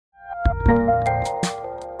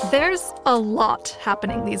There's a lot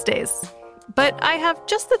happening these days, but I have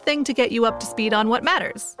just the thing to get you up to speed on what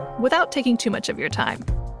matters, without taking too much of your time.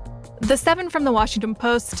 The 7 from the Washington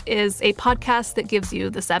Post is a podcast that gives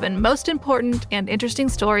you the 7 most important and interesting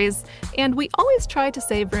stories, and we always try to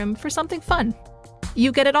save room for something fun.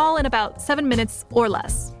 You get it all in about 7 minutes or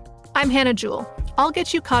less. I'm Hannah Jewell. I'll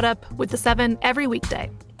get you caught up with the 7 every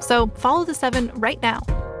weekday. So follow the 7 right now.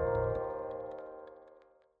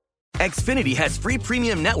 Xfinity has free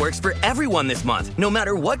premium networks for everyone this month, no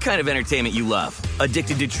matter what kind of entertainment you love.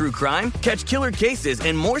 Addicted to true crime? Catch killer cases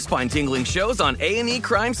and more spine-tingling shows on A&E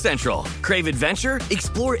Crime Central. Crave adventure?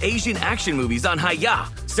 Explore Asian action movies on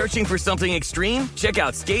Hi-YAH. Searching for something extreme? Check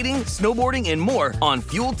out skating, snowboarding, and more on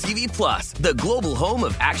Fuel TV Plus, the global home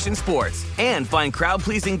of action sports. And find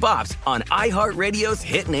crowd-pleasing bops on iHeartRadio's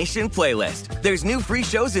Hit Nation playlist. There's new free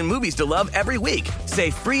shows and movies to love every week. Say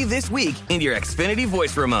free this week in your Xfinity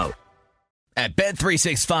voice remote. At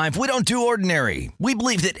Bet365, we don't do ordinary. We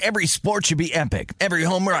believe that every sport should be epic. Every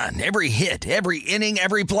home run, every hit, every inning,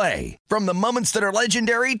 every play. From the moments that are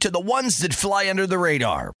legendary to the ones that fly under the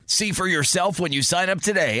radar. See for yourself when you sign up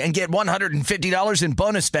today and get $150 in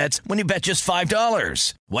bonus bets when you bet just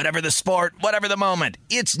 $5. Whatever the sport, whatever the moment,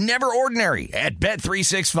 it's never ordinary at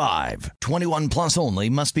Bet365. 21 plus only.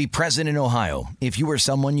 Must be present in Ohio. If you or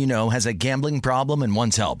someone you know has a gambling problem and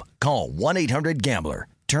wants help, call 1-800-GAMBLER.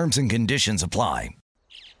 Terms and conditions apply.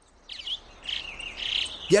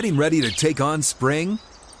 Getting ready to take on spring?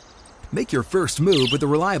 Make your first move with the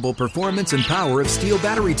reliable performance and power of Steel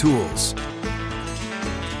battery tools.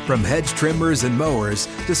 From hedge trimmers and mowers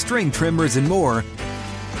to string trimmers and more,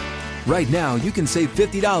 right now you can save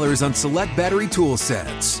 $50 on select battery tool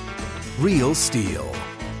sets. Real Steel.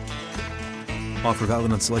 Offer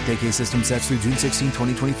valid on select AK system sets through June 16,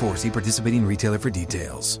 2024. See participating retailer for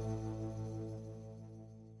details.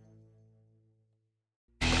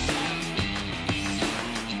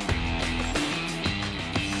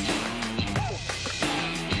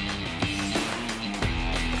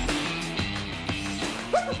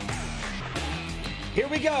 Here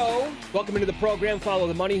we go. Welcome into the program. Follow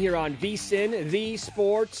the money here on VSiN, the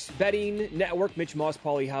Sports Betting Network. Mitch Moss,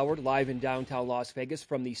 Paulie Howard, live in downtown Las Vegas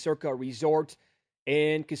from the Circa Resort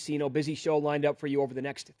and Casino. Busy show lined up for you over the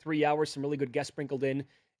next 3 hours. Some really good guests sprinkled in.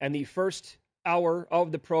 And the first hour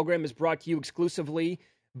of the program is brought to you exclusively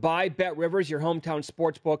by BetRivers, your hometown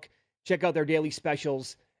sportsbook. Check out their daily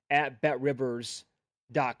specials at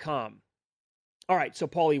BetRivers.com. All right, so,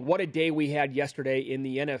 Paulie, what a day we had yesterday in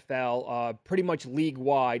the NFL, pretty much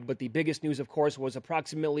league-wide. But the biggest news, of course, was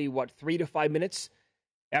approximately, 3 to 5 minutes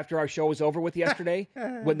after our show was over with yesterday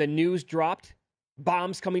when the news dropped.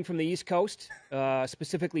 Bombs coming from the East Coast,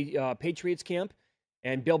 specifically Patriots camp.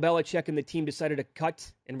 And Bill Belichick and the team decided to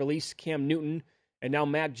cut and release Cam Newton. And now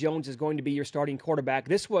Mac Jones is going to be your starting quarterback.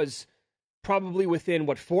 This was probably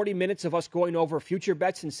within, 40 minutes of us going over future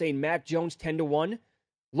bets and saying Mac Jones 10-1.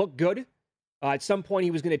 Looked good. At some point,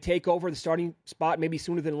 he was going to take over the starting spot, maybe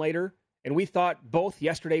sooner than later. And we thought both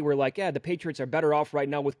yesterday were like, the Patriots are better off right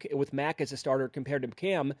now with Mac as a starter compared to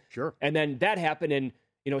Cam. Sure. And then that happened, and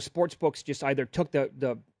sportsbooks just either took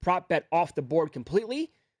the prop bet off the board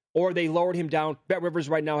completely, or they lowered him down. BetRivers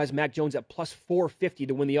right now has Mac Jones at plus 450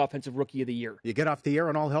 to win the Offensive Rookie of the Year. You get off the air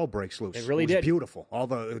and all hell breaks loose. It really did. Beautiful. All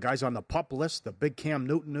the guys on the PUP list, the big Cam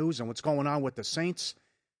Newton news, and what's going on with the Saints.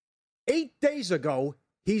 8 days ago,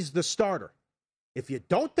 he's the starter. If you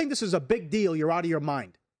don't think this is a big deal, you're out of your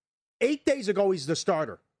mind. 8 days ago, he's the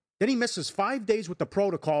starter. Then he misses 5 days with the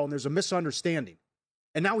protocol, and there's a misunderstanding.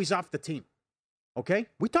 And now he's off the team. Okay?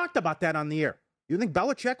 We talked about that on the air. You think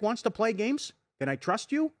Belichick wants to play games? Can I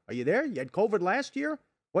trust you? Are you there? You had COVID last year?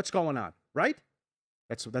 What's going on? Right?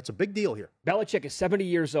 That's a big deal here. Belichick is 70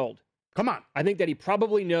 years old. Come on. I think that he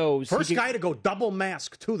probably knows. First guy to go double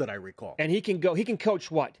mask, too, that I recall. And he can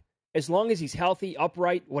coach what? As long as he's healthy,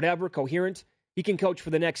 upright, whatever, coherent. He can coach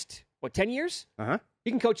for the next, 10 years? Uh-huh.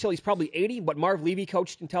 He can coach till he's probably 80, but Marv Levy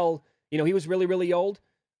coached until, he was really, really old.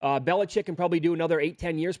 Belichick can probably do another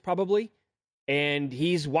 8-10 years probably. And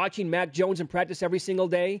he's watching Mac Jones in practice every single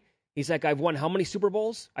day. He's like, I've won how many Super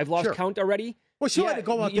Bowls? I've lost count already. Well, still had to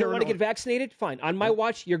go out there. You don't want to get vaccinated? Fine. On my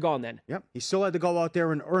watch, you're gone then. Yep. He still had to go out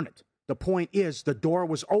there and earn it. The point is, the door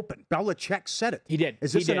was open. Belichick said it. He did.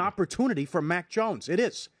 Is this an opportunity for Mac Jones? It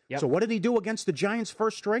is. Yep. So what did he do against the Giants'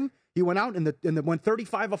 first string? He went out and went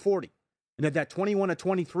 35 of 40, and had that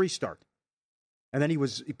 21-23 start. And then he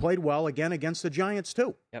played well again against the Giants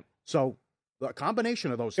too. Yep. So a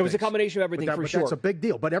combination of those. It was a combination of everything for sure. That's a big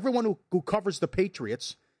deal. But everyone who covers the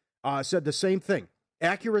Patriots said the same thing: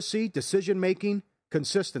 accuracy, decision making,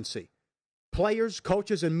 consistency. Players,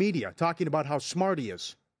 coaches, and media talking about how smart he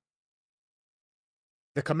is.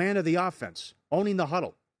 the command of the offense, owning the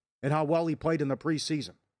huddle, and how well he played in the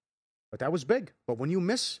preseason. But that was big. But when you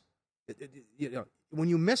miss, when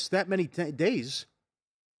you miss that many days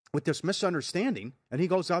with this misunderstanding, and he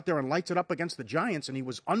goes out there and lights it up against the Giants, and he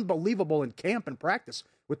was unbelievable in camp and practice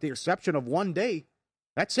with the exception of one day,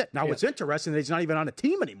 that's it. Now, It's interesting that he's not even on a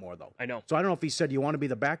team anymore, though. I know. So I don't know if he said, you want to be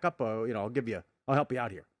the backup? I'll help you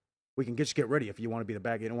out here. We can just get ready if you want to be the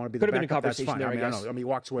backup. You don't want to be the Could have backup, been a that's conversation fine. there, I mean, he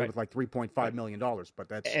walks away with like $3.5 million, but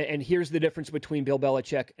that's... And here's the difference between Bill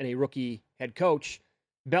Belichick and a rookie head coach.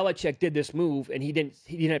 Belichick did this move, and he didn't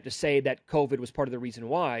have to say that COVID was part of the reason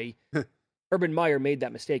why. Urban Meyer made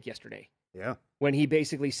that mistake yesterday. Yeah. When he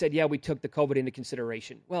basically said, we took the COVID into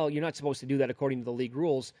consideration. Well, you're not supposed to do that according to the league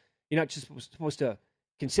rules. You're not just supposed to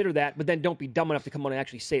consider that, but then don't be dumb enough to come on and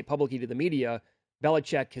actually say it publicly to the media.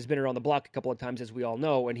 Belichick has been around the block a couple of times, as we all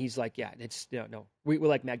know, and he's like, no. We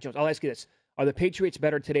like Mac Jones. I'll ask you this. Are the Patriots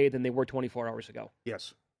better today than they were 24 hours ago?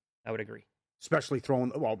 Yes. I would agree. Especially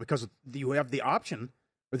because you have the option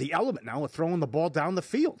or the element now of throwing the ball down the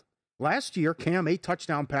field. Last year, Cam, 8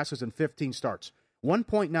 touchdown passes and 15 starts.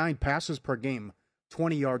 1.9 passes per game,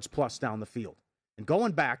 20 yards plus down the field. And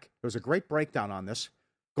going back, there was a great breakdown on this.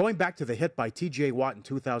 Going back to the hit by T.J. Watt in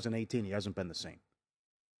 2018, he hasn't been the same.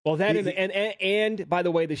 Well, that and by the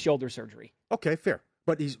way, the shoulder surgery. Okay, fair.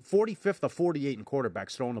 But he's 45th of 48 in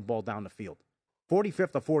quarterbacks throwing the ball down the field.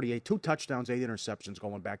 45th of 48, 2 touchdowns, 8 interceptions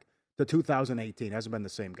going back to 2018. Hasn't been the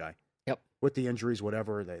same guy. Yep. With the injuries,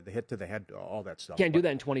 whatever, the hit to the head, all that stuff. Can't do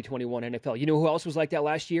that in 2021 NFL. You know who else was like that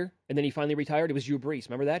last year? And then he finally retired? It was Drew Brees.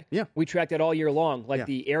 Remember that? Yeah. We tracked that all year long.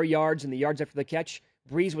 The air yards and the yards after the catch.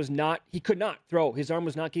 Brees he could not throw. His arm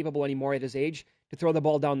was not capable anymore at his age to throw the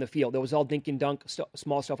ball down the field. It was all dink and dunk,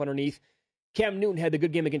 small stuff underneath. Cam Newton had the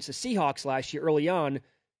good game against the Seahawks last year early on,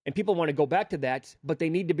 and people want to go back to that, but they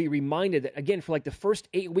need to be reminded that, again, for like the first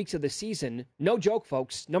 8 weeks of the season, no joke,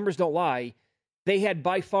 folks, numbers don't lie, they had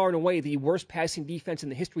by far and away the worst passing defense in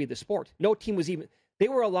the history of the sport. No team was they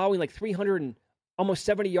were allowing like 300 and almost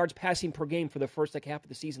 70 yards passing per game for the first half of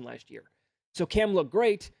the season last year. So Cam looked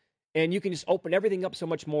great, and you can just open everything up so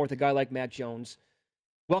much more with a guy like Mac Jones.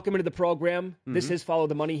 Welcome into the program. Mm-hmm. This is Follow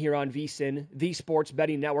the Money here on VSiN, the Sports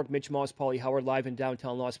Betting Network. Mitch Moss, Paulie Howard, live in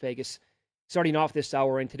downtown Las Vegas. Starting off this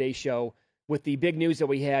hour in today's show with the big news that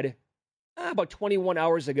we had about 21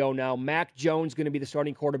 hours ago now. Mac Jones going to be the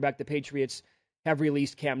starting quarterback. The Patriots have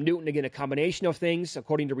released Cam Newton. Again, a combination of things,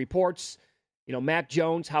 according to reports. Mac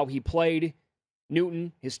Jones, how he played.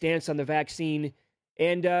 Newton, his stance on the vaccine.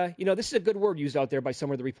 And, this is a good word used out there by some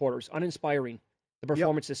of the reporters. Uninspiring, the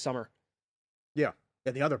performance this summer. Yeah.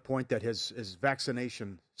 And the other point that his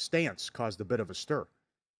vaccination stance caused a bit of a stir,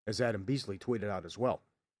 as Adam Beasley tweeted out as well.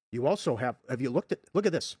 You also have you look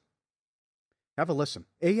at this? Have a listen.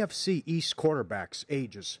 AFC East quarterbacks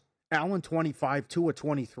ages. Allen, 25, Tua,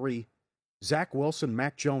 23, Zach Wilson,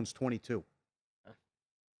 Mac Jones, 22. How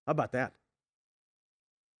about that?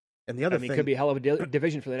 And the other thing, it could be a hell of a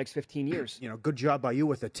division for the next 15 years. Good job by you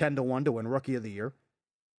with the 10-1 to win Rookie of the Year.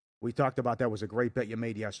 We talked about that was a great bet you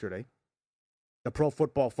made yesterday. The Pro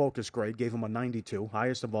Football Focus grade gave him a 92,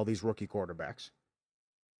 highest of all these rookie quarterbacks.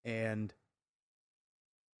 And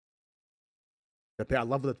I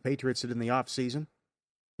love that the Patriots did in the offseason.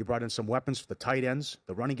 You brought in some weapons for the tight ends.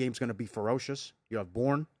 The running game's going to be ferocious. You have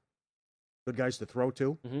Bourne, good guys to throw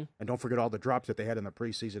to. Mm-hmm. And don't forget all the drops that they had in the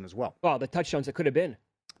preseason as well. Oh, the touchdowns that could have been.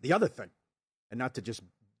 The other thing, and not to just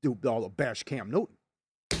do all the bash Cam Newton,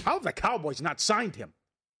 how have the Cowboys not signed him?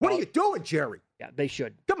 What are you doing, Jerry? Yeah, they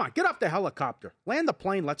should. Come on, get off the helicopter. Land the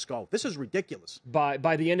plane, let's go. This is ridiculous. By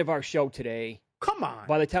the end of our show today, come on.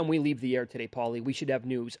 By the time we leave the air today, Paulie, we should have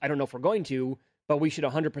news. I don't know if we're going to, but we should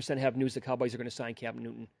 100% have news the Cowboys are going to sign Cam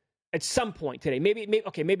Newton at some point today. Maybe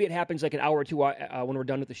it happens like an hour or two when we're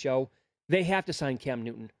done with the show. They have to sign Cam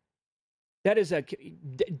Newton. That is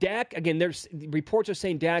Dak, again, there's reports are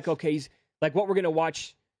saying Dak, okay, he's like what we're going to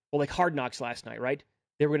watch, like Hard Knocks last night, right?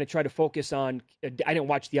 They were going to try to focus on, I didn't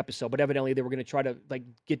watch the episode, but evidently they were going to try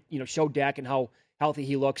to show Dak and how healthy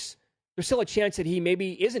he looks. There's still a chance that he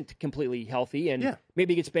maybe isn't completely healthy and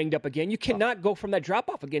maybe gets banged up again. You cannot go from that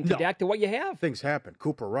drop-off again to Dak to what you have. Things happen.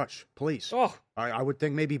 Cooper Rush, please. Oh. I would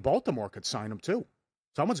think maybe Baltimore could sign him too.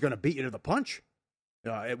 Someone's going to beat you to the punch.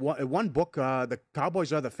 At one book, the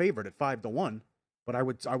Cowboys are the favorite at 5-1, but I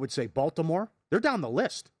would say Baltimore, they're down the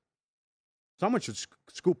list. Someone should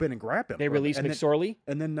scoop in and grab him. They release McSorley?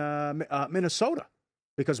 And then Minnesota,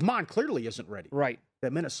 because Mon clearly isn't ready. Right.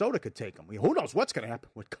 That Minnesota could take him. Who knows what's going to happen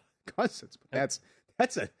with Cousins? But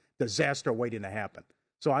that's a disaster waiting to happen.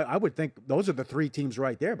 So I would think those are the three teams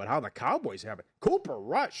right there, but how the Cowboys have it. Cooper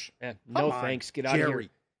Rush. Yeah, no thanks. Get out of here.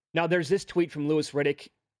 Now, there's this tweet from Louis Riddick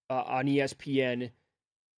on ESPN.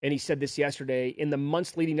 and he said this yesterday, in the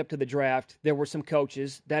months leading up to the draft, there were some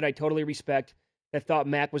coaches that I totally respect that thought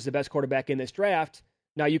Mac was the best quarterback in this draft.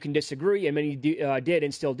 Now, you can disagree, and many did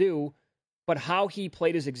and still do, but how he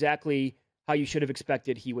played is exactly how you should have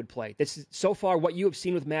expected he would play. This is, so far, what you have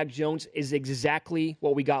seen with Mac Jones is exactly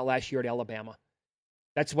what we got last year at Alabama.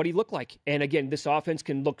 That's what he looked like. And again, this offense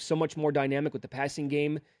can look so much more dynamic with the passing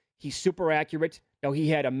game. He's super accurate. Now, he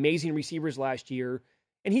had amazing receivers last year,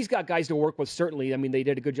 and he's got guys to work with, certainly. I mean, they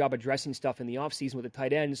did a good job addressing stuff in the offseason with the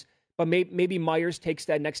tight ends. But maybe Myers takes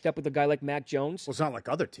that next step with a guy like Mac Jones. Well, it's not like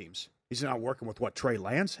other teams. He's not working with what Trey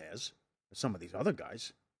Lance has, or some of these other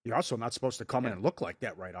guys. You're also not supposed to come in and look like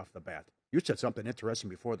that right off the bat. You said something interesting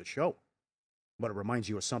before the show, but it reminds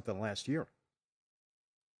you of something last year.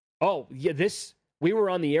 Oh, yeah, we were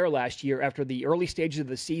on the air last year after the early stages of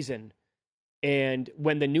the season, and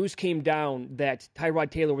when the news came down that Tyrod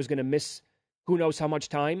Taylor was going to miss who knows how much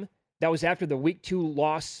time, that was after the Week 2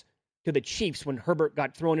 loss to the Chiefs when Herbert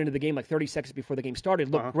got thrown into the game like 30 seconds before the game started.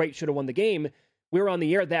 Looked great, should have won the game. We were on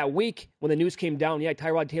the air that week when the news came down, yeah,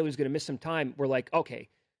 Tyrod Taylor's going to miss some time. We're like, okay,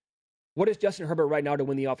 what is Justin Herbert right now to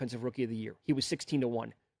win the Offensive Rookie of the Year? He was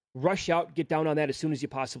 16-1. Rush out, get down on that as soon as you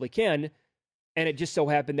possibly can. And it just so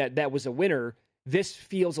happened that that was a winner. This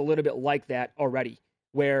feels a little bit like that already,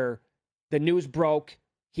 where the news broke.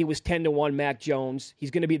 He was 10-1, Mac Jones.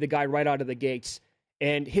 He's going to be the guy right out of the gates.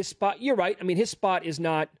 And his spot, you're right. I mean, his spot is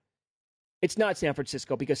not, it's not San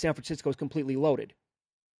Francisco because San Francisco is completely loaded.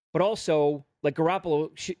 But also, like Garoppolo,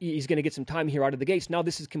 he's going to get some time here out of the gates. Now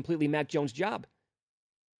this is completely Mac Jones' job.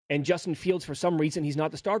 And Justin Fields, for some reason, he's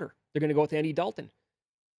not the starter. They're going to go with Andy Dalton.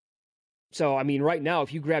 So, I mean, right now,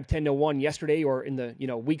 if you grab 10-1 yesterday or in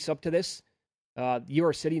the weeks up to this, you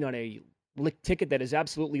are sitting on a ticket that is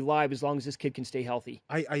absolutely live as long as this kid can stay healthy.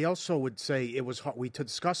 I also would say it was hard. We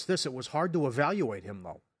discussed this. It was hard to evaluate him,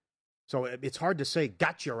 though. So it's hard to say,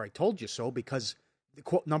 gotcha, or I told you so, because,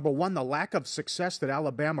 number one, the lack of success that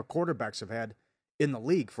Alabama quarterbacks have had in the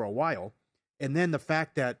league for a while, and then the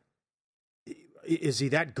fact that, is he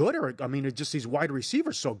that good? Or, I mean, it's just these wide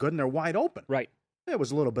receivers so good and they're wide open. Right. It was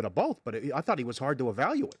a little bit of both, but I thought he was hard to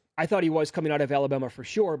evaluate. I thought he was coming out of Alabama for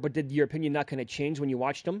sure, but did your opinion not kind of change when you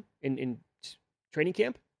watched him in training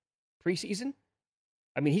camp, preseason?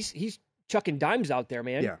 I mean, he's chucking dimes out there,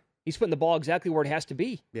 man. Yeah. He's putting the ball exactly where it has to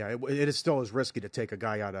be. Yeah, it is still as risky to take a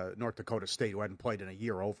guy out of North Dakota State who hadn't played in a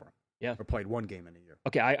year over him. Yeah. Or played one game in a year.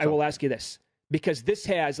 Okay, I will ask you this. Because this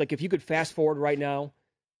has, like, if you could fast forward right now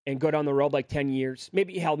and go down the road like 10 years,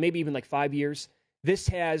 maybe even like 5 years, this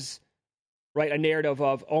has, right, a narrative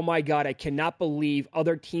of, oh my God, I cannot believe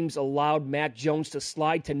other teams allowed Mac Jones to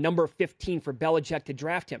slide to number 15 for Belichick to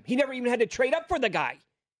draft him. He never even had to trade up for the guy.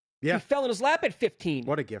 Yeah. He fell in his lap at 15.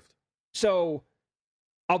 What a gift. So,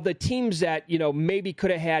 of the teams that, maybe could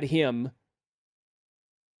have had him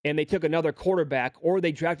and they took another quarterback or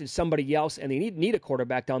they drafted somebody else and they need a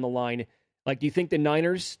quarterback down the line, like, do you think the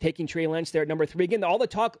Niners taking Trey Lance there at number 3? Again, all the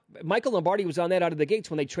talk, Michael Lombardi was on that out of the gates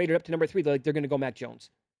when they traded up to number 3. They're going to go Mac Jones.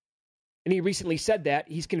 And he recently said that.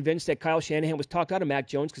 He's convinced that Kyle Shanahan was talked out of Mac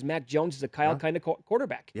Jones because Mac Jones is a Kyle kind of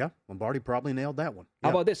quarterback. Yeah, Lombardi probably nailed that one. How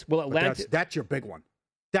about this? Well, Atlanta. That's your big one.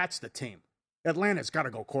 That's the team. Atlanta's got to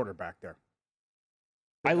go quarterback there.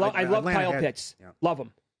 I love Kyle Pitts. Yeah. Love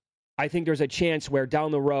him. I think there's a chance where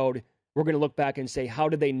down the road we're going to look back and say, how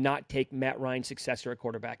did they not take Matt Ryan's successor at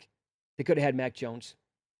quarterback? They could have had Mac Jones.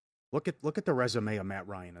 Look at the resume of Matt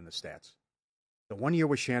Ryan and the stats. The 1 year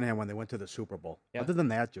with Shanahan when they went to the Super Bowl. Yeah. Other than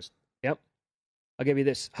that, just... Yep. I'll give you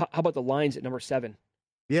this. How about the Lions at number 7?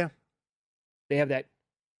 Yeah. They have that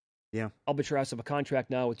Yeah. albatross of a contract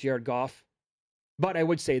now with Jared Goff. But I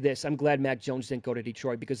would say this. I'm glad Mac Jones didn't go to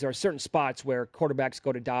Detroit because there are certain spots where quarterbacks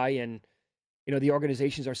go to die and, the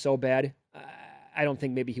organizations are so bad. I don't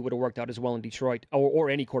think maybe he would have worked out as well in Detroit or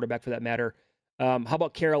any quarterback for that matter. How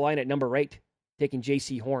about Carolina at number 8, taking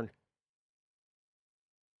J.C. Horn?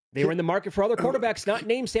 They were in the market for other quarterbacks not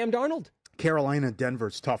named Sam Darnold. Carolina and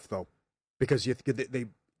Denver's tough, though, because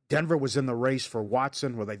Denver was in the race for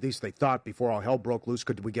Watson, or at least they thought before all hell broke loose.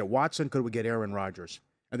 Could we get Watson? Could we get Aaron Rodgers?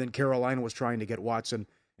 And then Carolina was trying to get Watson,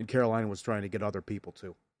 and Carolina was trying to get other people,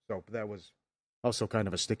 too. So that was also kind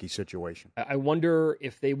of a sticky situation. I wonder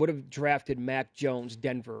if they would have drafted Mac Jones,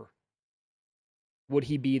 Denver, would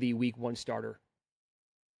he be the Week 1 starter?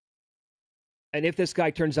 And if this guy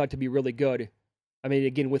turns out to be really good, I mean,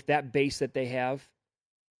 again, with that base that they have,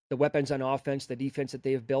 the weapons on offense, the defense that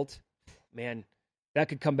they have built, man, that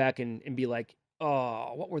could come back and be like,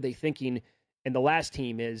 oh, what were they thinking? And the last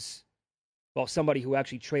team is, well, somebody who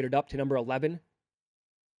actually traded up to number 11.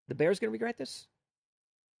 The Bears going to regret this?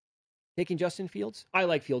 Taking Justin Fields? I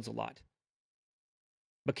like Fields a lot.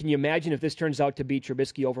 But can you imagine if this turns out to be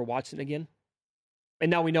Trubisky over Watson again? And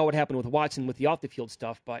now we know what happened with Watson with the off-the-field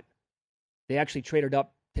stuff, but they actually traded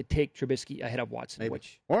up to take Trubisky ahead of Watson. Maybe.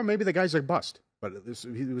 Or maybe the guy's a bust. But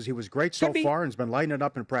he was great so far and has been lighting it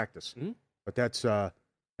up in practice. Mm-hmm. But that's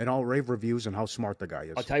in all rave reviews and how smart the guy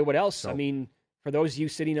is. I'll tell you what else. So, I mean, for those of you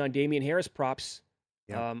sitting on Damian Harris props,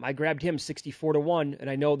 I grabbed him 64-1, and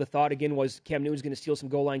I know the thought again was Cam Newton's going to steal some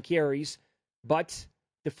goal line carries. But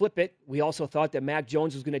to flip it, we also thought that Mac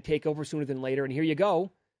Jones was going to take over sooner than later, and here you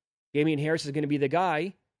go. Damian Harris is going to be the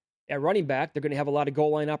guy at running back. They're going to have a lot of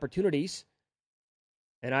goal line opportunities,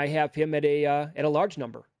 and I have him at a large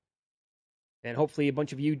number. And hopefully a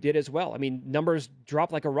bunch of you did as well. I mean, numbers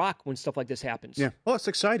drop like a rock when stuff like this happens. Yeah, well, it's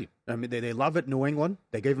exciting. I mean, they love it in New England.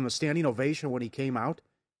 They gave him a standing ovation when he came out.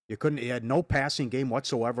 He had no passing game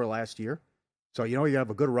whatsoever last year. So, you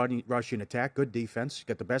have a good rushing attack, good defense. You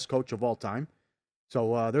got the best coach of all time.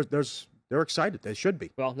 So they're excited. They should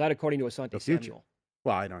be. Well, not according to Asante Samuel.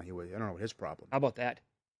 Well, I don't know what his problem. How about that?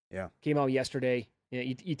 Yeah. Came out yesterday.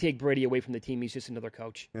 You take Brady away from the team, he's just another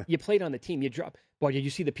coach. Yeah. You played on the team. You drop. Boy, did you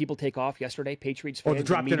see the people take off yesterday? Patriots fans, the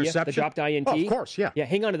dropped interception? The dropped INT? Oh, of course, yeah. Yeah,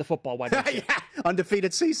 hang on to the football. Why don't you? Yeah,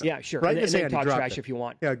 undefeated season. Yeah, sure. Right and then talk trash it. if you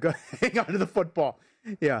want. Yeah, go hang on to the football.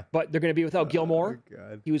 Yeah. But they're going to be without Gilmore.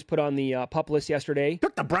 Oh, he was put on the PUP list yesterday.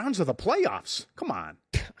 Took the Browns to the playoffs. Come on.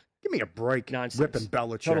 Give me a break. Nonsense. Ripping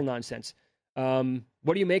Belichick. Total nonsense.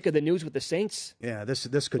 What do you make of the news with the Saints? Yeah, this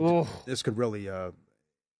could really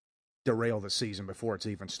derail the season before it's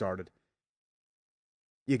even started.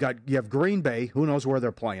 You have Green Bay. Who knows where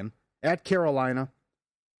they're playing? At Carolina.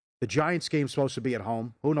 The Giants game's supposed to be at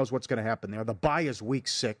home. Who knows what's going to happen there? The bye is week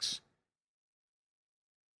 6.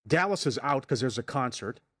 Dallas is out because there's a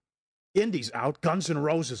concert. Indy's out. Guns N'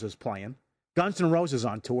 Roses is playing. Guns N' Roses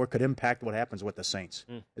on tour could impact what happens with the Saints.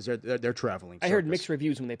 They're traveling. I heard mixed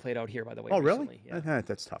reviews when they played out here, by the way. Oh, recently. really? Yeah.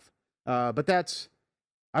 That's tough. But that's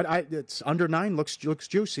it's under 9 looks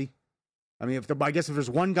juicy. I mean, I guess if there's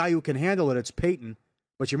one guy who can handle it, it's Peyton.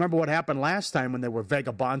 But you remember what happened last time when there were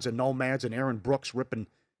vagabonds and nomads and Aaron Brooks ripping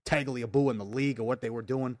Tagliabue in the league or what they were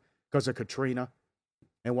doing because of Katrina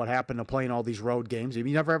and what happened to playing all these road games. You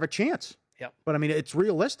never have a chance. Yep. But, I mean, it's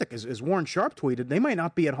realistic. As Warren Sharp tweeted, they might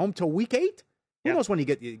not be at home till week 8. Who knows when you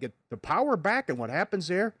get the power back and what happens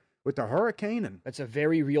there with the hurricane? And that's a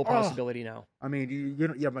very real possibility now. I mean,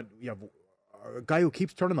 you have a guy who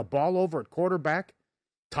keeps turning the ball over at quarterback.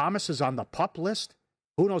 Thomas is on the PUP list.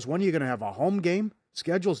 Who knows when you're going to have a home game?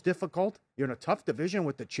 Schedule's difficult. You're in a tough division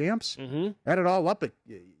with the champs. Mm-hmm. Add it all up.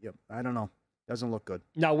 I don't know. Doesn't look good.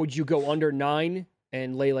 Now, would you go under 9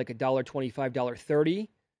 and lay like $1.25, $1.30?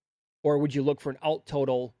 Or would you look for an alt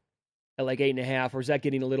total at like 8.5? Or is that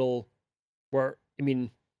getting a little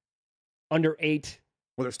under 8?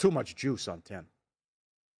 Well, there's too much juice on 10.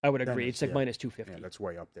 I would agree. It's like minus 250. Yeah, that's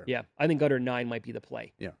way up there. Yeah, I think under 9 might be the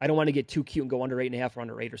play. Yeah. I don't want to get too cute and go under 8.5 or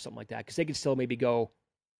under 8 or something like that because they could still maybe go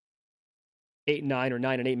 8-9 or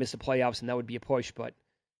 9-8, miss the playoffs, and that would be a push. But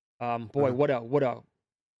what a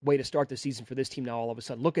way to start the season for this team now. All of a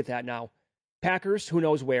sudden, look at that now. Packers, who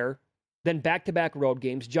knows where? Then back-to-back road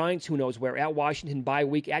games. Giants, who knows where? At Washington, bye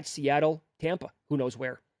week. At Seattle, Tampa, who knows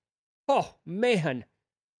where? Oh man,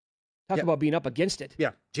 talk about being up against it.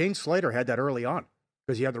 Yeah, Jane Slater had that early on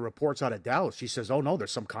because he had the reports out of Dallas. She says, "Oh no,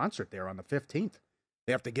 there's some concert there on the 15th.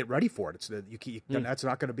 They have to get ready for it. That's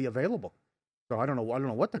not going to be available." So I don't know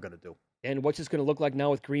what they're going to do. And what's this going to look like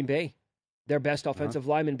now with Green Bay? Their best offensive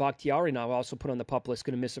lineman, Bakhtiari, now also put on the PUP list,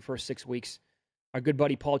 going to miss the first 6 weeks. Our good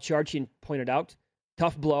buddy Paul Charchian pointed out,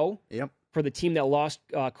 tough blow for the team that lost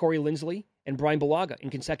Corey Linsley and Brian Bulaga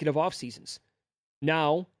in consecutive off seasons.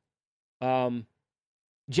 Now,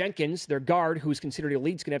 Jenkins, their guard, who's considered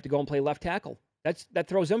elite, is going to have to go and play left tackle. That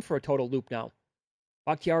throws them for a total loop now.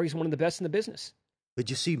 Bakhtiari is one of the best in the business.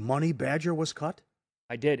 Did you see Money Badger was cut?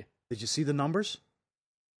 I did. Did you see the numbers?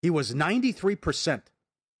 He was 93%.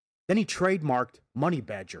 Then he trademarked Money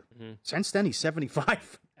Badger. Mm-hmm. Since then, he's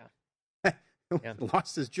 75. Yeah.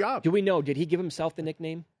 Lost his job. Do we know? Did he give himself the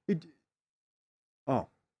nickname?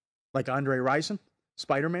 Like Andre Rison?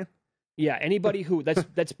 Spider-Man? Yeah, anybody who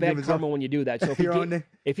that's bad karma when you do that. So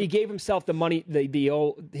if he gave himself the money,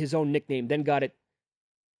 his own nickname, then got it.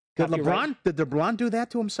 Did LeBron do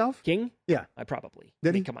that to himself? King? Yeah, I probably.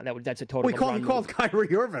 Did he? Come on, that's a total. He called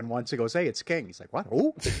Kyrie Irving once. He goes, "Hey, it's King." He's like, "What?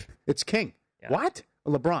 Who? It's King." Yeah. What?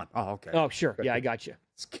 LeBron? Oh, okay. Oh, sure. Yeah, I got you.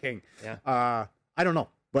 It's King. Yeah. I don't know,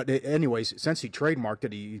 but anyways, since he trademarked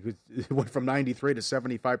it, he went from 93 to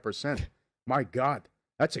 75%. My God,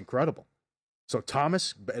 that's incredible. So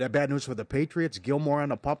Thomas, bad news for the Patriots. Gilmore on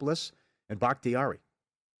the PUP list, and Bakhtiari.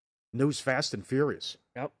 News fast and furious.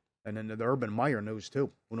 Yep. And then the Urban Meyer news,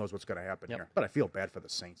 too. Who knows what's going to happen Yep. here. But I feel bad for the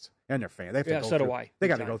Saints and their fans. They have to go so through, do I. They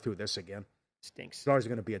got to go through this again. Stinks. It's always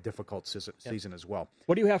going to be a difficult season as well.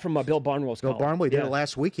 What do you have from Bill Barnwell's Bill column? Barnwell did it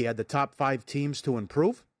last week. He had the top 5 teams to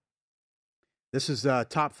improve. This is the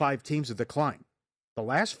top 5 teams to decline. The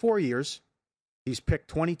last 4 years, he's picked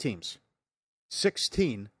 20 teams.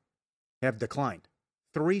 16 have declined.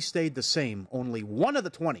 3 stayed the same. Only one of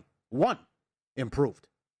the 20, one, improved.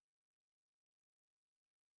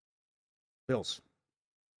 Bills.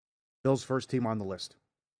 Bills' first team on the list.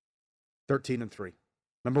 13-3.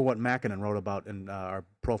 Remember what Mackinnon wrote about in our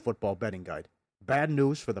Pro Football Betting Guide. Bad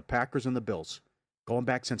news for the Packers and the Bills. Going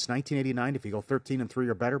back since 1989, if you go 13-3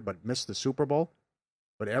 or better, but missed the Super Bowl,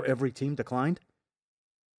 but every team declined.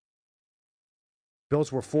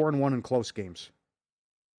 Bills were 4-1 in close games.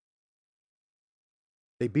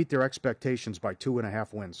 They beat their expectations by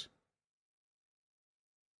 2.5 wins.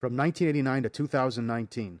 From 1989 to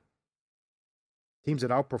 2019, teams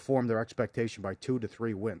that outperformed their expectation by 2 to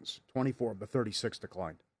 3 wins. 24 of the 36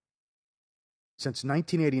 declined. Since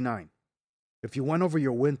 1989, if you went over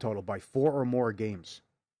your win total by 4 or more games,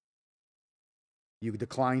 you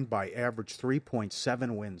declined by average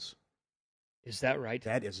 3.7 wins. Is that right?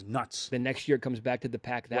 That is nuts. The next year it comes back to the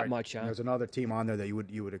pack that Right. much, huh? And there's another team on there that you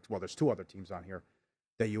would well, there's 2 other teams on here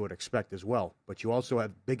that you would expect as well. But you also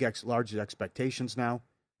have large expectations now.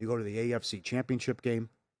 You go to the AFC Championship game.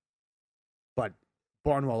 But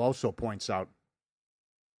Barnwell also points out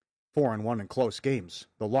 4-1 in close games.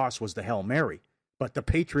 The loss was the Hail Mary. But the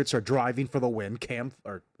Patriots are driving for the win.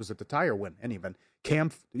 Or was it the tire win?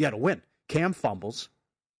 To win. Cam fumbles.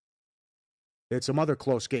 They had some other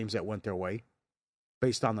close games that went their way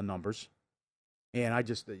based on the numbers. And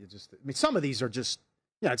some of these are just,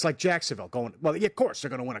 it's like Jacksonville going, well, yeah, of course, they're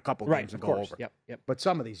going to win a couple games and go over. Yep. But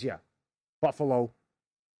some of these, Buffalo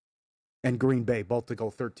and Green Bay, both to go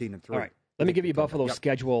 13-3. All right. Let me give you Buffalo's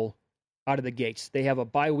schedule out of the gates. They have a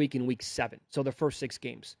bye week in week 7, so their first 6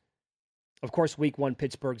 games. Of course, week 1,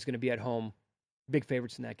 Pittsburgh's going to be at home. Big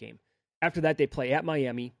favorites in that game. After that, they play at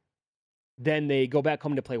Miami. Then they go back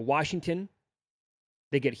home to play Washington.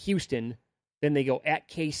 They get Houston. Then they go at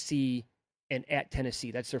KC and at Tennessee.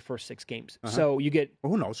 That's their first 6 games. Uh-huh. So you get...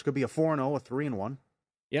 Well, who knows? It could be a 4-0, a 3-1.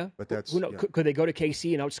 Yeah. But that's... Who knows? Could they go to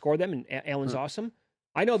KC and outscore them and Allen's awesome?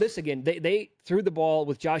 I know this again. They threw the ball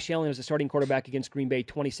with Josh Allen as a starting quarterback against Green Bay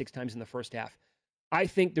 26 times in the first half. I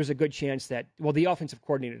think there's a good chance that, the offensive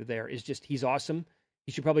coordinator there is just, he's awesome.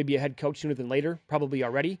 He should probably be a head coach sooner than later, probably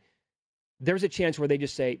already. There's a chance where they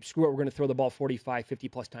just say, screw it, we're going to throw the ball 45,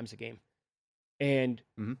 50-plus times a game. And,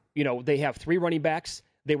 they have 3 running backs.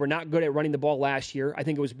 They were not good at running the ball last year. I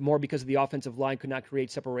think it was more because of the offensive line could not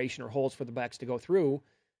create separation or holes for the backs to go through.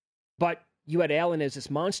 But you had Allen as this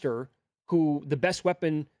monster who the best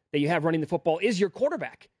weapon that you have running the football is your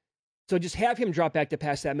quarterback. So just have him drop back to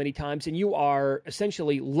pass that many times, and you are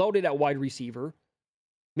essentially loaded at wide receiver.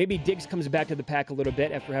 Maybe Diggs comes back to the pack a little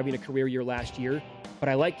bit after having a career year last year. But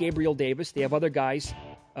I like Gabriel Davis. They have other guys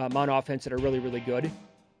on offense that are really, really good.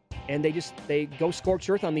 And they go scorched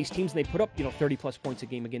earth on these teams, and they put up 30-plus points a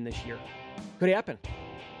game again this year. Could happen.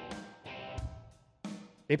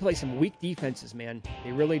 They play some weak defenses, man.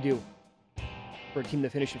 They really do. For a team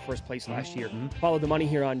that finished in first place last year. Follow the money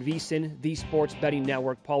here on VSiN, the Sports Betting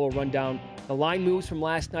Network. Paulo rundown the line moves from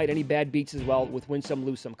last night, any bad beats as well, with Win Some,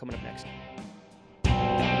 Lose Some coming up next.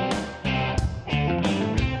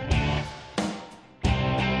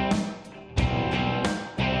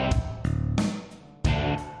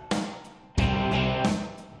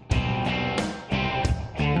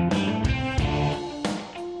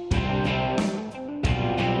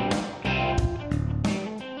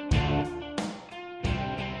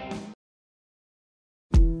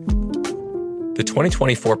 The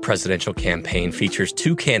 2024 presidential campaign features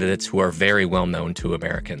 2 candidates who are very well known to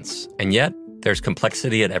Americans. And yet, there's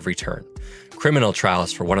complexity at every turn. Criminal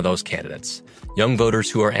trials for one of those candidates. Young voters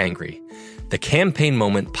who are angry. The Campaign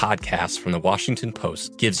Moment podcast from the Washington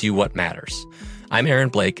Post gives you what matters. I'm Aaron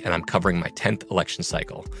Blake, and I'm covering my 10th election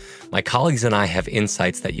cycle. My colleagues and I have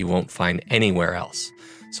insights that you won't find anywhere else.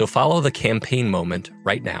 So follow the Campaign Moment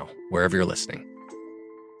right now, wherever you're listening.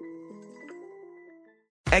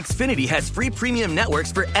 Xfinity has free premium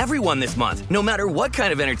networks for everyone this month, no matter what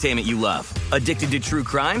kind of entertainment you love. Addicted to true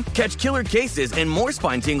crime? Catch killer cases and more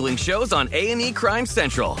spine-tingling shows on A&E Crime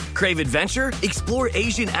Central. Crave adventure? Explore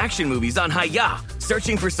Asian action movies on Hi-YAH.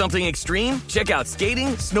 Searching for something extreme? Check out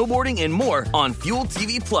skating, snowboarding, and more on Fuel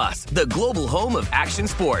TV Plus, the global home of action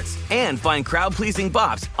sports. And find crowd-pleasing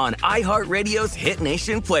bops on iHeartRadio's Hit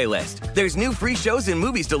Nation playlist. There's new free shows and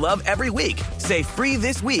movies to love every week. Say free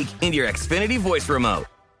this week in your Xfinity voice remote.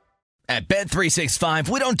 At Bet365,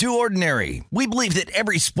 we don't do ordinary. We believe that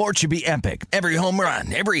every sport should be epic. Every home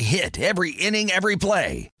run, every hit, every inning, every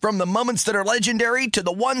play. From the moments that are legendary to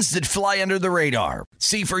the ones that fly under the radar.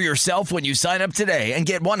 See for yourself when you sign up today and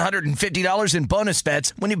get $150 in bonus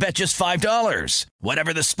bets when you bet just $5.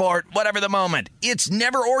 Whatever the sport, whatever the moment, it's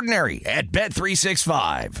never ordinary at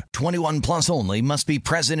Bet365. 21 plus only. Must be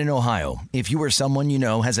present in Ohio. If you or someone you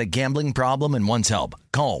know has a gambling problem and wants help,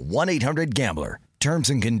 call 1-800-GAMBLER.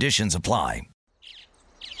 Terms and conditions apply.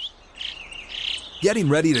 Getting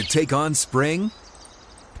ready to take on spring?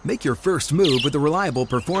 Make your first move with the reliable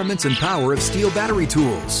performance and power of Steel battery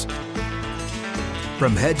tools.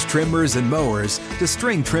 From hedge trimmers and mowers to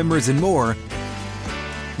string trimmers and more,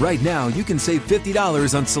 right now you can save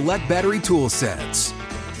 $50 on select battery tool sets.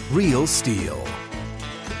 Real Steel.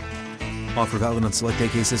 Offer valid on select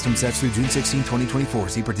AK system sets through June 16, 2024.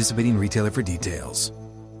 See participating retailer for details.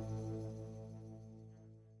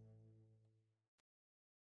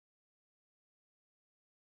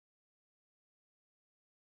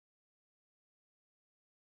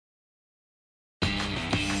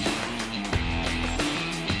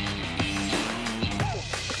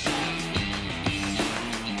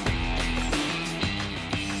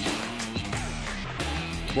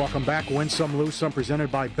 Welcome back. Win Some, Lose Some,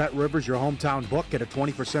 presented by Bet Rivers, your hometown book. Get a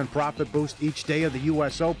 20% profit boost each day of the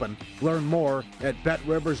U.S. Open. Learn more at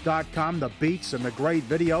betrivers.com. The beats and the great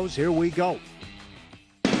videos. Here we go.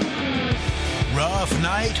 Rough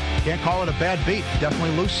night? Can't call it a bad beat.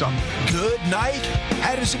 Definitely lose some. Good night?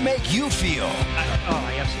 How does it make you feel?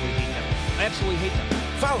 I absolutely hate them. I absolutely hate them.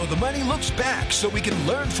 Follow the Money Looks Back so we can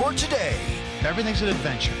learn for today. Everything's an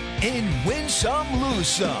adventure. In Win Some, Lose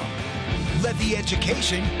Some. Let the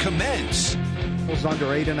education commence. Was under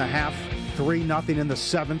 8.5, 3-0 in the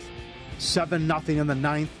 7th, 7-0 in the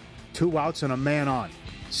 9th, 2 outs and a man on.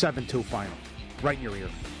 7-2 final. Right in your ear.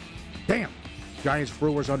 Damn. Giants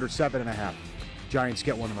Brewers under 7.5. Giants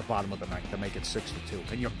get one in the bottom of the 9th to make it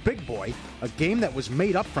 6-2. And your big boy, a game that was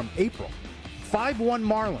made up from April. 5-1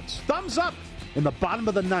 Marlins. Thumbs up in the bottom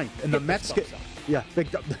of the 9th. And the Mets get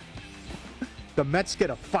the Mets get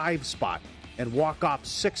a 5 spot and walk off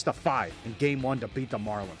 6-5 in Game 1 to beat the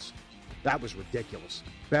Marlins. That was ridiculous.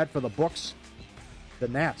 Bad for the books. The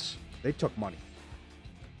Nats, they took money.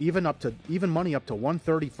 Even money up to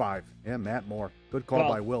 135. Yeah, Matt Moore. Good call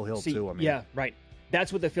by Will Hill, too. Yeah, right.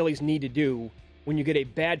 That's what the Phillies need to do. When you get a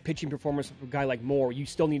bad pitching performance from a guy like Moore, you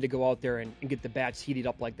still need to go out there and get the bats heated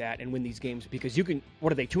up like that and win these games. Because you can,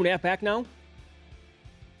 what are they, 2.5 back now? Is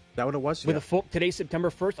that what it was? With today's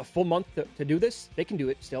September 1st, a full month to do this? They can do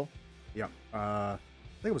it still. Yeah. I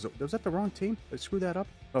think was that the wrong team? They screwed that up?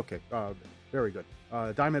 Okay. Very good.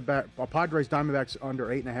 Padres Diamondbacks under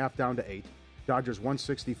 8.5 down to 8. Dodgers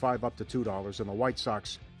 165 up to $2. And the White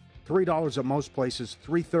Sox $3 at most places,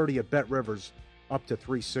 $3.30 at Bet Rivers up to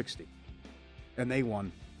 $3.60. And they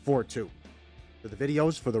won 4-2. For the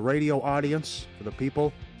videos, for the radio audience, for the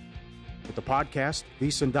people with the podcast,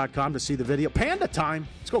 vsin.com to see the video. Panda time.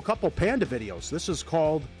 Let's go a couple Panda videos. This is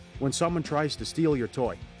called When Someone Tries to Steal Your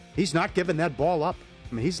Toy. He's not giving that ball up.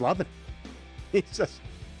 I mean, he's loving it.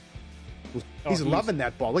 He's loving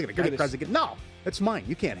that ball. Look at the guy tries to get. No, it's mine.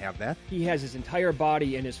 You can't have that. He has his entire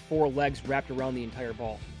body and his 4 legs wrapped around the entire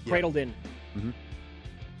ball, cradled in. Mm-hmm.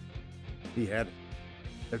 He had it.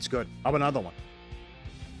 That's good. How about another one?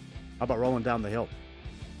 How about rolling down the hill?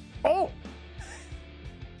 Oh!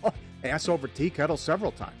 Ass over tea kettle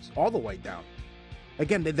several times, all the way down.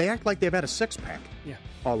 Again, they act like they've had a 6-pack. Yeah.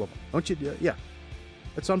 All of them. Don't you? Yeah.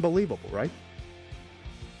 It's unbelievable, right?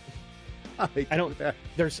 I don't.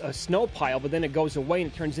 There's a snow pile, but then it goes away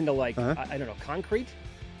and it turns into I don't know, concrete.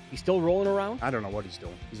 He's still rolling around. I don't know what he's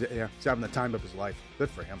doing. He's having the time of his life. Good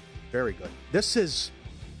for him. Very good. This is.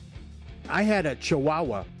 I had a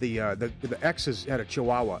Chihuahua. The exes had a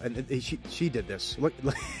Chihuahua, and she did this. Look,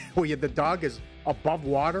 where the dog is above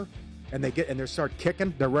water, and they start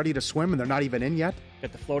kicking. They're ready to swim, and they're not even in yet.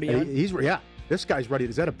 Got the floaty on. This guy's ready.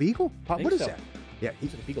 Is that a beagle? What is that? Yeah,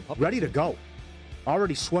 he's ready to go.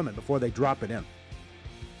 Already swimming before they drop it in.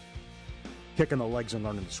 Kicking the legs and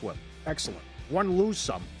learning to swim. Excellent. One lose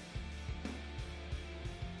some.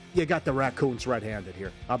 You got the Raccoons red-handed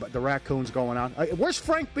here. How about the Raccoons going on? Where's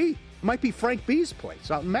Frank B? It might be Frank B's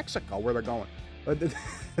place out in Mexico where they're going.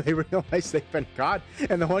 They realize they've been caught,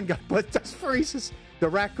 and the one guy just freezes. The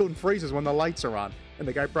raccoon freezes when the lights are on. And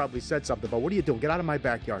the guy probably said something about, what are you doing? Get out of my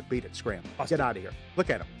backyard. Beat it. Scram. Get out of here.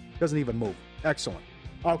 Look at him. Doesn't even move. Excellent.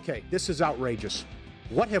 Okay, this is outrageous.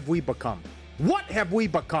 What have we become? What have we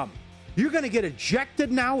become? You're going to get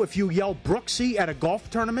ejected now if you yell Brooksy at a golf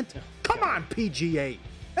tournament? Come on, PGA.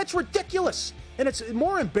 That's ridiculous. And it's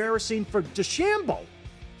more embarrassing for DeChambeau.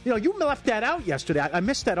 You know, you left that out yesterday. I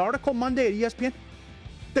missed that article Monday at ESPN.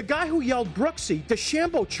 The guy who yelled Brooksy,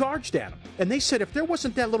 DeChambeau charged at him. And they said if there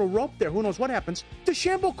wasn't that little rope there, who knows what happens.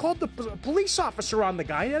 DeChambeau called the police officer on the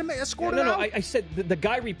guy and escorted him out. No, I said the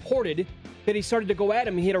guy reported that he started to go at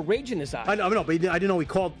him. He had a rage in his eye. I know, but I didn't know he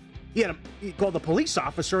called the police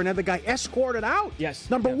officer and had the guy escorted out. Yes.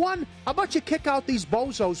 Number one, how about you kick out these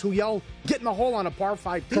bozos who yell, get in the hole on a par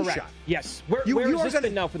 5 tee Correct. shot? Yes. Where has this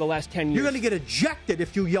been now for the last 10 years? You're going to get ejected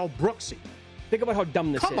if you yell Brooksy. Think about how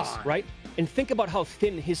dumb this Come is, on. right? And think about how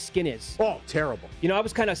thin his skin is. Oh, terrible. You know, I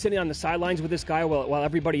was kind of sitting on the sidelines with this guy while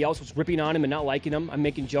everybody else was ripping on him and not liking him. I'm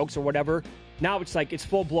making jokes or whatever. Now it's like, it's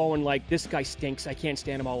full-blown, like, this guy stinks. I can't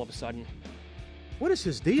stand him all of a sudden. What is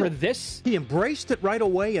his deal? For this? He embraced it right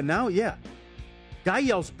away, and now, guy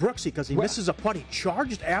yells Brooksy because he misses a putt. He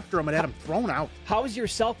charged after him and had him thrown out. How is your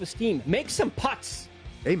self-esteem? Make some putts.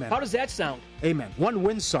 Amen. How does that sound? Amen. One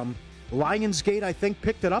wins some. Lionsgate, I think,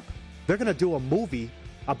 picked it up. They're going to do a movie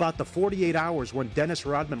about the 48 hours when Dennis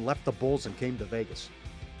Rodman left the Bulls and came to Vegas.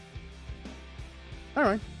 All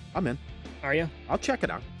right, I'm in. Are you? I'll check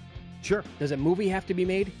it out. Sure. Does a movie have to be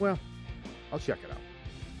made? Well, I'll check it out.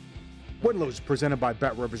 Win-Lose, presented by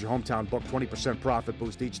BetRivers, your hometown book. 20% profit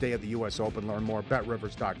boost each day of the U.S. Open. Learn more at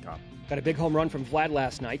BetRivers.com. Got a big home run from Vlad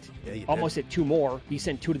last night. Yeah, you almost did. hit 2 more. He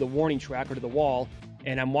sent 2 to the warning track or to the wall.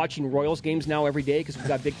 And I'm watching Royals games now every day because we've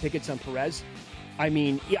got big tickets on Perez. I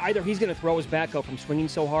mean, either he's going to throw his back out from swinging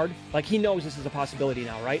so hard, like he knows this is a possibility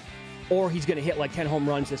now, right? Or he's going to hit like 10 home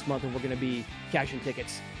runs this month and we're going to be cashing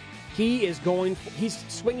tickets. He's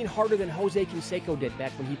swinging harder than Jose Canseco did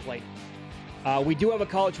back when he played. We do have a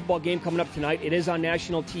college football game coming up tonight. It is on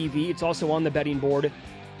national TV. It's also on the betting board.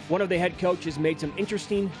 One of the head coaches made some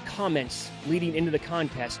interesting comments leading into the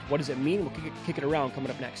contest. What does it mean? We'll kick it around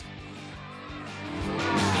coming up next.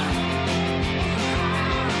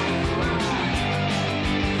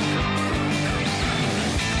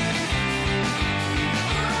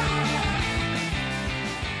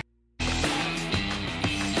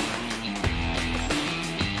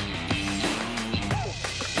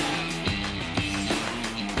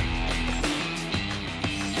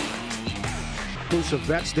 Of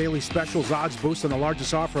bets, daily specials, odds boost, and the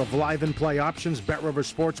largest offer of live in-play options.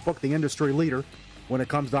 BetRivers Sportsbook, the industry leader when it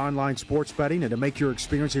comes to online sports betting. And to make your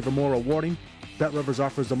experience even more rewarding, BetRivers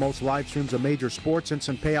offers the most live streams of major sports,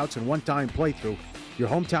 instant payouts, and one-time playthrough. Your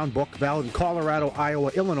hometown book, valid in Colorado, Iowa,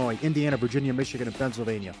 Illinois, Indiana, Virginia, Michigan, and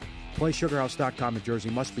Pennsylvania. PlaySugarHouse.com in Jersey.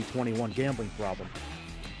 Must be 21. Gambling problem?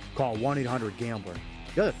 Call 1-800-GAMBLER.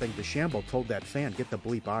 The other thing, DeChambeau told that fan, get the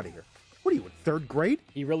bleep out of here. What are you, in 3rd grade?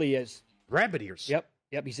 He really is. Rabbit ears.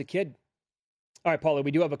 Yep, he's a kid. All right, Paulie,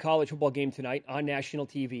 we do have a college football game tonight on national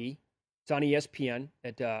TV. It's on ESPN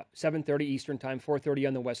at 7:30 Eastern time, 4:30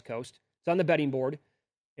 on the West Coast. It's on the betting board.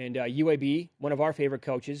 And UAB, one of our favorite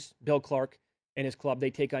coaches, Bill Clark, and his club,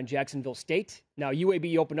 they take on Jacksonville State. Now,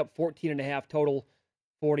 UAB opened up 14.5, total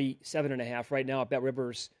 47.5. Right now at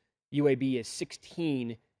BetRivers, UAB is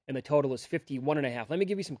 16, and the total is 51.5. Let me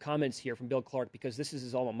give you some comments here from Bill Clark because this is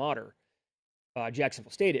his alma mater.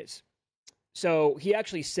 Jacksonville State is. So he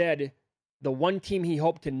actually said the one team he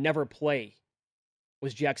hoped to never play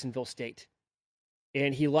was Jacksonville State.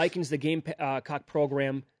 And he likens the Gamecock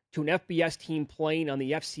program to an FBS team playing on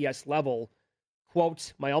the FCS level.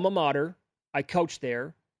 Quote, my alma mater, I coached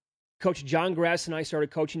there. Coach John Grass and I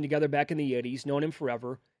started coaching together back in the 80s, known him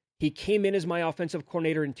forever. He came in as my offensive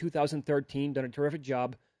coordinator in 2013, done a terrific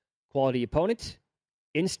job. Quality opponent,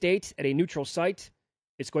 in-state at a neutral site.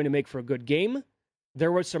 It's going to make for a good game.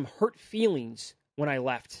 There was some hurt feelings when I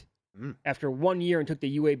left. After 1 year and took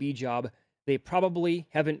the UAB job, they probably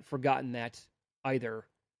haven't forgotten that either.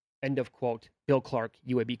 End of quote. Bill Clark,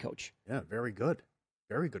 UAB coach. Yeah, very good.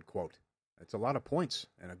 Very good quote. It's a lot of points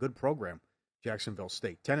and a good program. Jacksonville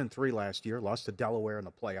State, 10-3 last year, lost to Delaware in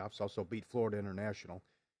the playoffs, also beat Florida International.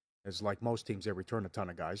 As like most teams, they return a ton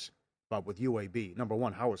of guys. But with UAB, number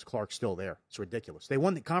one, how is Clark still there? It's ridiculous. They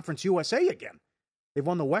won the Conference USA again. They've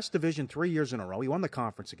won the West Division 3 years in a row. He won the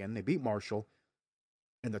conference again. They beat Marshall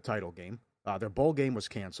in the title game. Their bowl game was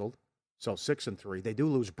canceled, so 6-3. They do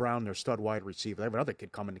lose Brown, their stud wide receiver. They have another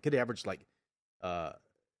kid coming. The kid averaged I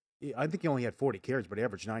think he only had 40 carries, but he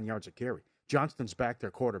averaged 9 yards a carry. Johnston's back, their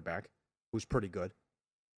quarterback, who's pretty good.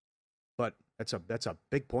 But that's a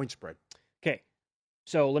big point spread. Okay,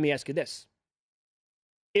 so let me ask you this.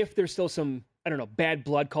 If there's still some, bad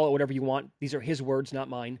blood, call it whatever you want. These are his words, not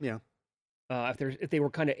mine. Yeah. If they were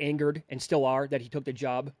kind of angered and still are that he took the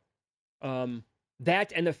job,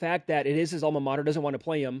 that and the fact that it is his alma mater, doesn't want to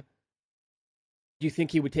play him, do you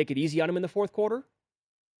think he would take it easy on him in the fourth quarter?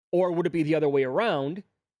 Or would it be the other way around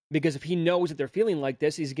Because if he knows that they're feeling like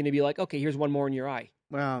this, he's going to be like, okay, here's one more in your eye.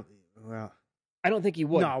 Well, I don't think he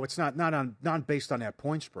would. No, it's not based on that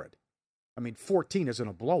point spread. I mean, 14 isn't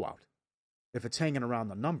a blowout. If it's hanging around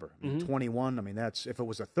the number, I mean, 21. I mean, that's if it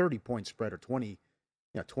was a 30-point spread or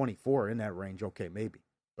 24 in that range. Okay, maybe,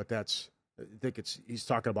 but I think he's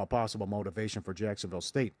talking about possible motivation for Jacksonville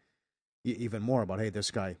State. Even more about, hey,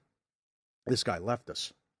 this guy left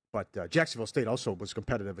us. But Jacksonville State also was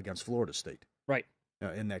competitive against Florida State, right?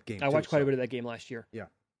 In that game, I watched quite a bit of that game last year. Yeah,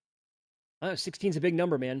 16's a big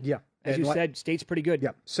number, man. Yeah, as you said, State's pretty good.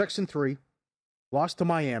 Yeah, 6-3, lost to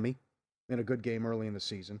Miami in a good game early in the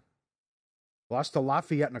season. Lost to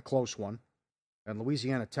Lafayette in a close one, and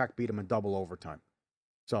Louisiana Tech beat them in double overtime.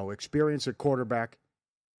 So experience at quarterback.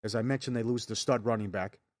 As I mentioned, they lose the stud running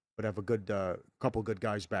back, but have a good couple good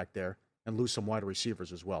guys back there, and lose some wide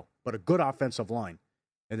receivers as well. But a good offensive line,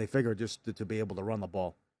 and they figure just to be able to run the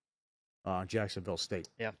ball on Jacksonville State.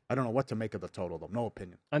 Yeah, I don't know what to make of the total, though. No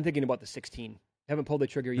opinion. I'm thinking about the 16. Haven't pulled the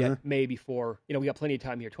trigger yet. May before. We got plenty of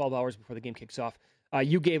time here. 12 hours before the game kicks off.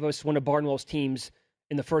 You gave us one of Barnwell's teams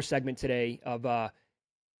in the first segment today of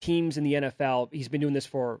teams in the NFL. He's been doing this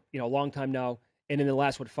for a long time now, and in the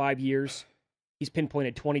last 5 years, he's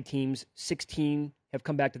pinpointed 20 teams. 16 have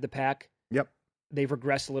come back to the pack. Yep, they've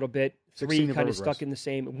regressed a little bit. 3 kind of stuck in the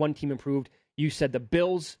same. 1 team improved. You said the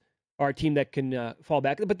Bills are a team that can fall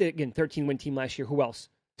back, but again, 13-win team last year. Who else?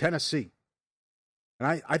 Tennessee,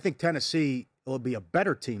 and I think Tennessee will be a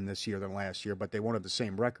better team this year than last year, but they won't have the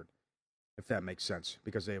same record, if that makes sense,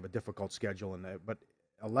 because they have a difficult schedule. But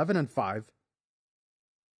 11-5,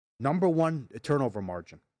 number 1 turnover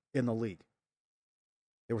margin in the league.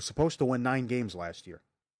 They were supposed to win 9 games last year.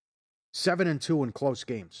 7-2 in close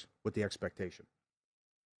games with the expectation.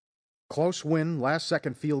 Close win,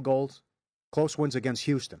 last-second field goals, close wins against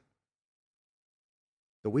Houston.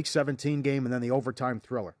 The Week 17 game and then the overtime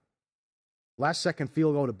thriller. Last-second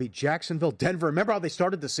field goal to beat Jacksonville, Denver. Remember how they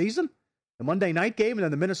started the season? The Monday night game, and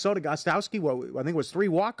then the Minnesota Gostowski, I think it was 3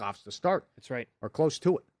 walk-offs to start. That's right. Or close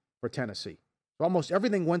to it for Tennessee. So almost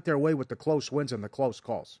everything went their way with the close wins and the close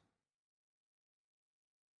calls.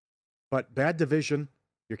 But bad division.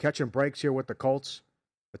 You're catching breaks here with the Colts,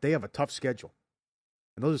 but they have a tough schedule.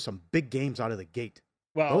 And those are some big games out of the gate.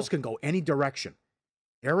 Well, those can go any direction.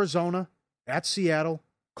 Arizona, at Seattle,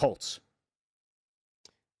 Colts.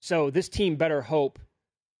 So this team better hope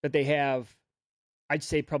that they have, I'd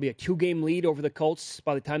say, probably a 2-game lead over the Colts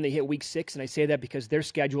by the time they hit Week 6. And I say that because their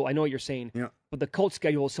schedule, I know what you're saying, but the Colts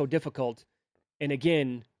schedule is so difficult. And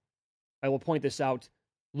again, I will point this out.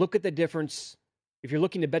 Look at the difference. If you're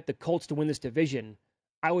looking to bet the Colts to win this division,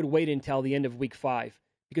 I would wait until the end of Week 5.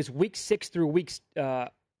 Because Week 6 through Week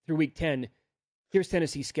 10, here's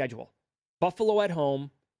Tennessee's schedule. Buffalo at home,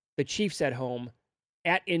 the Chiefs at home,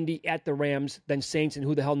 at Indy, at the Rams, then Saints, and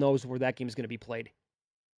who the hell knows where that game is going to be played.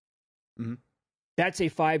 Mm-hmm. That's a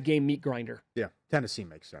 5-game meat grinder. Yeah, Tennessee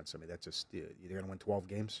makes sense. I mean, that's just you're going to win 12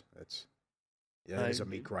 games. It's a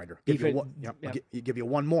meat grinder. Give you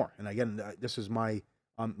one more, and again, this is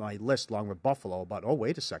on my list along with Buffalo. But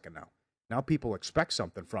wait a second now. Now people expect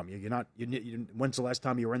something from you. You're not. When's the last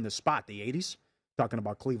time you were in this spot? The 80s. Talking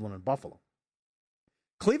about Cleveland and Buffalo.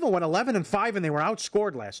 Cleveland went 11-5, and they were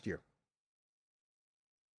outscored last year.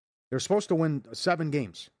 They were supposed to win 7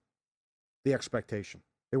 games. The expectation.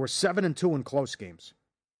 They were 7-2 in close games.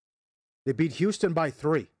 They beat Houston by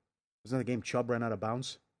 3. Wasn't that the game Chubb ran out of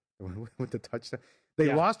bounds with the touchdown?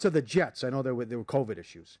 They lost to the Jets. I know there were COVID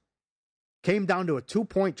issues. Came down to a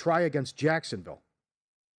 2-point try against Jacksonville.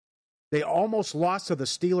 They almost lost to the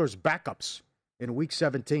Steelers' backups in Week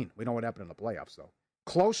 17. We know what happened in the playoffs, though.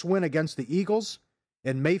 Close win against the Eagles,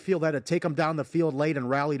 and Mayfield had to take them down the field late and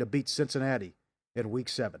rally to beat Cincinnati in Week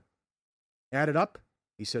 7. Added up,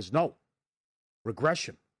 he says no.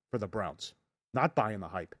 Regression for the Browns. Not buying the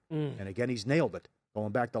hype. And again, he's nailed it.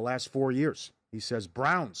 Going back the last 4 years. He says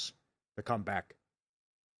Browns to come back.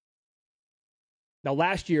 Now,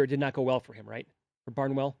 last year did not go well for him, right? For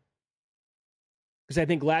Barnwell? Because I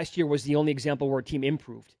think last year was the only example where a team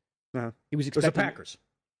improved. Uh-huh. He was expecting. It was the Packers.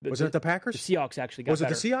 Was it the Packers? The Seahawks actually got better.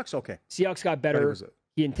 Was it the Seahawks? Okay. Seahawks got better.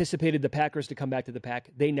 He anticipated the Packers to come back to the pack.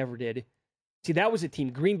 They never did. See, that was a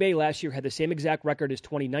team. Green Bay last year had the same exact record as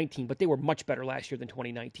 2019, but they were much better last year than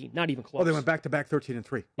 2019. Not even close. Oh, they went back-to-back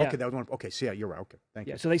 13-3. Yeah. Okay, that was one. Okay, yeah, you're right. Okay, thank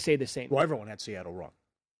you. So they say the same. Well, everyone had Seattle wrong.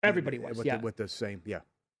 Everybody was, with the same,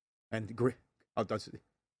 And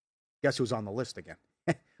guess who's on the list again?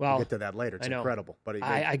 We'll get to that later. It's incredible. But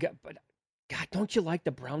God, don't you like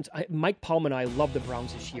the Browns? Mike Palm and I love the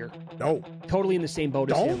Browns this year. No. Totally in the same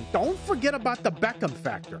boat as him. Don't forget about the Beckham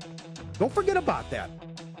factor. Don't forget about that.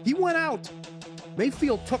 He went out.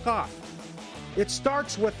 Mayfield took off. It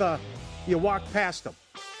starts with you walk past them.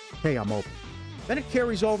 Hey, I'm open. Then it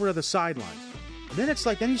carries over to the sidelines. And then it's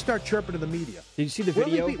like, then you start chirping to the media. Did you see the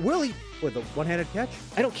video? Will he with a one-handed catch?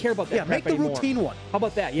 I don't care about that. Yeah, make the anymore. routine one. How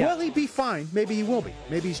about that? Yeah. Will he be fine? Maybe he will be.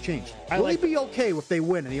 Maybe he's changed. Will he be okay if they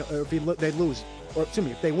win and they lose? Or excuse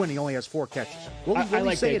me, if they win, he only has 4 catches. I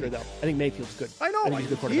like Baker, though. I think Mayfield's good. I know. He's a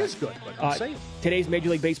good quarterback. He is good, but I'm saying. Today's Major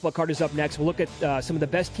League Baseball card is up next. We'll look at some of the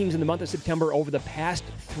best teams in the month of September over the past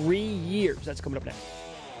 3 years. That's coming up next.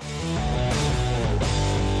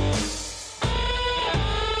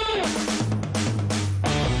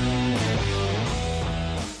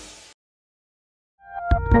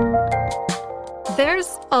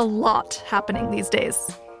 There's a lot happening these days,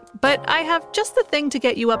 but I have just the thing to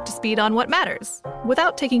get you up to speed on what matters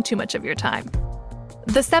without taking too much of your time.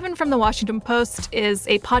 The 7 from the Washington Post is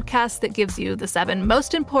a podcast that gives you the 7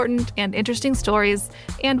 most important and interesting stories,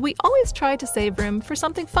 and we always try to save room for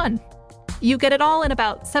something fun. You get it all in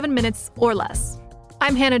about 7 minutes or less.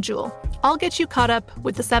 I'm Hannah Jewell. I'll get you caught up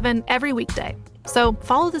with the 7 every weekday. So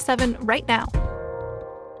follow the 7 right now.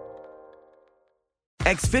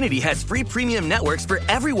 Xfinity has free premium networks for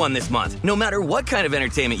everyone this month, no matter what kind of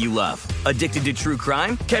entertainment you love. Addicted to true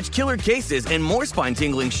crime? Catch killer cases and more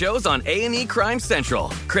spine-tingling shows on A&E Crime Central.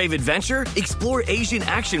 Crave adventure? Explore Asian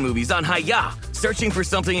action movies on Hi-YAH. Searching for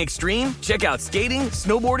something extreme? Check out skating,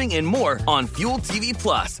 snowboarding, and more on Fuel TV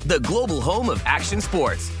Plus, the global home of action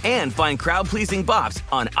sports. And find crowd-pleasing bops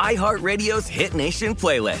on iHeartRadio's Hit Nation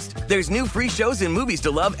playlist. There's new free shows and movies to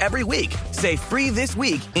love every week. Say free this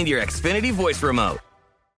week in your Xfinity voice remote.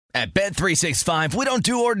 At Bet365, we don't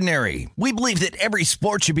do ordinary. We believe that every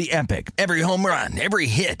sport should be epic. Every home run, every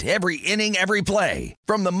hit, every inning, every play.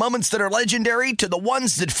 From the moments that are legendary to the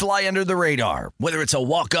ones that fly under the radar. Whether it's a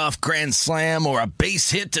walk-off grand slam or a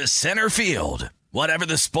base hit to center field. Whatever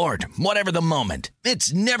the sport, whatever the moment.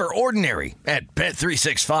 It's never ordinary at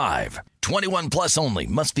Bet365. 21 plus only.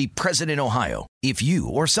 Must be present in Ohio. If you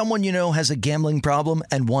or someone you know has a gambling problem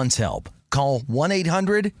and wants help, call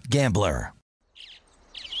 1-800-GAMBLER.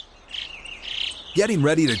 Getting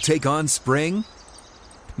ready to take on spring?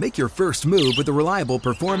 Make your first move with the reliable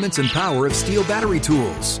performance and power of Steel battery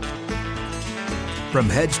tools. From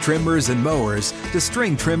hedge trimmers and mowers to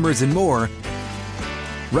string trimmers and more,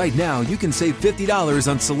 right now you can save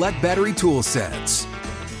 $50 on select battery tool sets.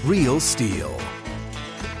 Real Steel.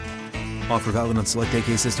 Offer valid on select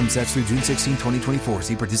AK system sets through June 16, 2024.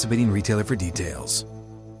 See participating retailer for details.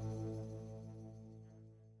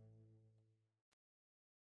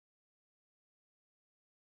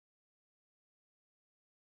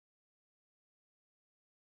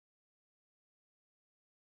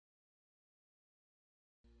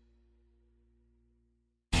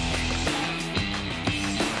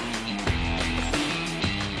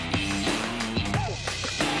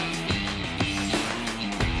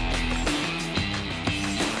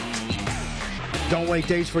 Don't wait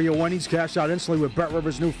days for your winnings. Cash out instantly with Bet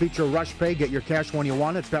Rivers' new feature, Rush Pay. Get your cash when you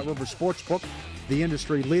want it. Bet Rivers Sportsbook, the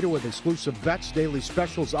industry leader with exclusive bets, daily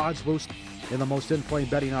specials, odds boost, and the most in-play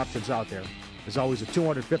betting options out there. There's always a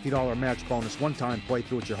 $250 match bonus, one-time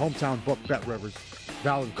playthrough at your hometown book, Bet Rivers.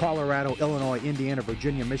 Valid in Colorado, Illinois, Indiana,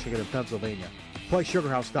 Virginia, Michigan, and Pennsylvania. Play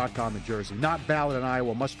SugarHouse.com in Jersey. Not valid in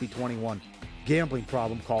Iowa. Must be 21. Gambling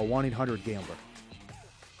problem? Call 1-800-GAMBLER.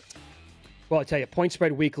 Well, I'll tell you, Point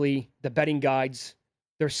Spread Weekly, the betting guides,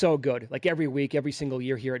 they're so good. Like every week, every single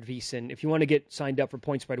year here at VSiN. If you want to get signed up for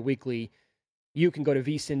Point Spread Weekly, you can go to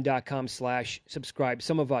vsin.com/subscribe.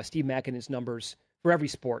 Some of Steve Makinen's numbers for every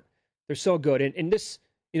sport. They're so good. And this,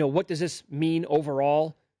 what does this mean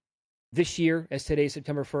overall this year as today is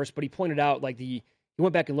September 1st? But he pointed out, he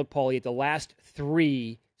went back and looked, Paulie, at the last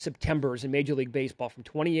 3 Septembers in Major League Baseball from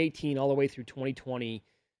 2018 all the way through 2020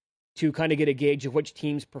 to kind of get a gauge of which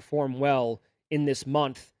teams perform well in this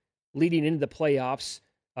month leading into the playoffs.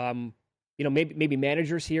 Maybe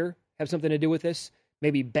managers here have something to do with this.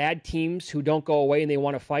 Maybe bad teams who don't go away and they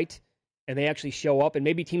want to fight and they actually show up. And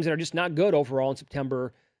maybe teams that are just not good overall in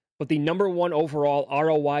September. But the number 1 overall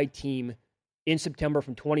ROI team in September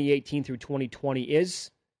from 2018 through 2020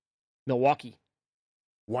 is Milwaukee.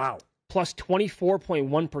 Wow. Plus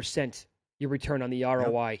 24.1% your return on the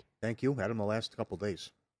ROI. Yep. Thank you. Had them the last couple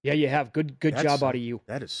days. Yeah, you have. Good job out of you.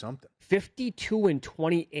 That is something.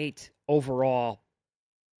 52-28 overall,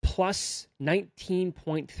 plus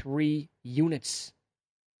 19.3 units.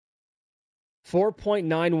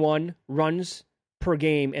 4.91 runs per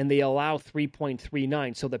game, and they allow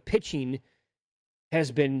 3.39. So the pitching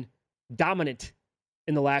has been dominant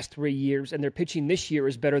in the last 3 years, and their pitching this year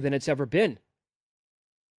is better than it's ever been.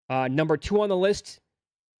 Number 2 on the list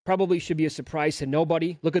probably should be a surprise to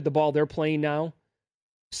nobody. Look at the ball they're playing now.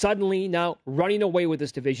 Suddenly now running away with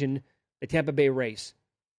this division, the Tampa Bay Rays.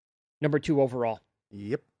 Number 2 overall.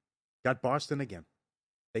 Yep. Got Boston again.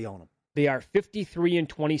 They own them. They are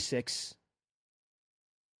 53-26.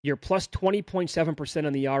 You're plus 20.7%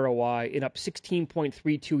 on the ROI and up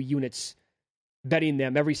 16.32 units betting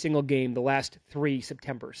them every single game the last 3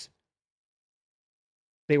 Septembers.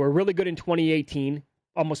 They were really good in 2018,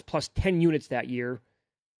 almost plus 10 units that year.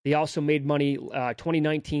 They also made money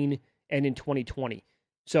 2019 and in 2020.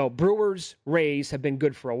 So Brewers, Rays have been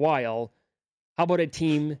good for a while. How about a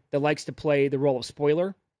team that likes to play the role of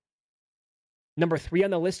spoiler? Number 3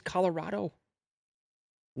 on the list, Colorado.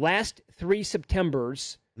 Last 3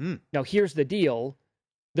 Septembers. Now here's the deal.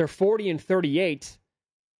 They're 40-38,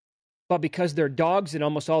 but because they're dogs in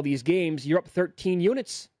almost all these games, you're up 13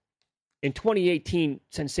 units. In 2018,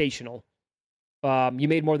 sensational. You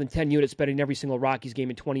made more than 10 units betting every single Rockies game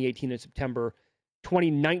in 2018 in September.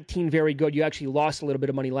 2019, very good. You actually lost a little bit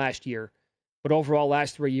of money last year. But overall,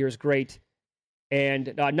 last 3 years, great.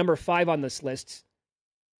 And number 5 on this list,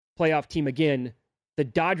 playoff team again, the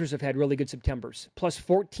Dodgers have had really good Septembers. Plus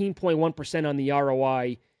 14.1% on the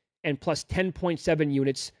ROI and plus 10.7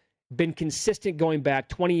 units. Been consistent going back.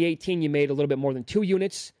 2018, you made a little bit more than 2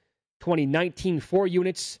 units. 2019, 4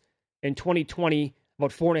 units. And 2020,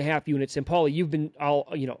 about 4.5 units. And Paulie, you've been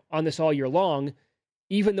on this all year long.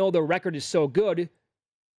 Even though the record is so good,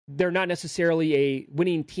 they're not necessarily a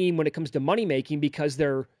winning team when it comes to money making because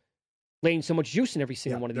they're laying so much juice in every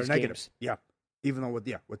single one of these negative games. Yeah, even though with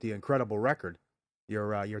the incredible record,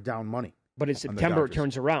 you're down money. But in September it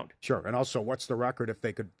turns around. Sure, and also what's the record if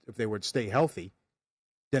they would stay healthy?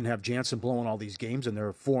 Didn't have Jansen blowing all these games, and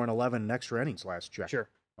they're 4-11 in extra innings last check. Sure.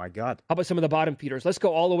 My God. How about some of the bottom feeders? Let's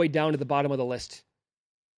go all the way down to the bottom of the list.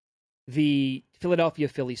 The Philadelphia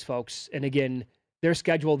Phillies, folks. And again, their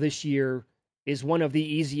schedule this year is one of the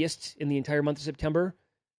easiest in the entire month of September.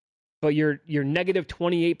 But you're negative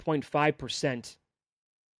 28.5%.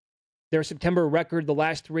 Their September record the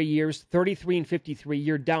last 3 years, 33-53.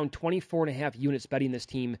 You're down 24.5 units betting this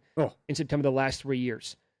team in September the last 3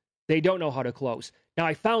 years. They don't know how to close. Now,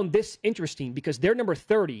 I found this interesting because they're number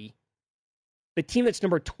 30. The team that's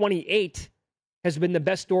number 28 has been the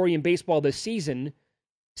best story in baseball this season.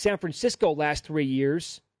 San Francisco last 3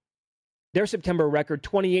 years, their September record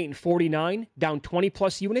 28-49, down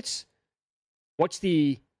 20-plus units. What's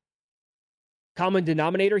the common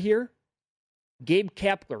denominator here? Gabe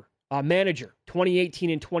Kapler, manager, 2018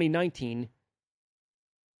 and 2019.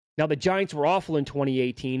 Now, the Giants were awful in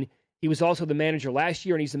 2018. He was also the manager last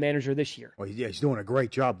year, and he's the manager this year. Well, yeah, he's doing a great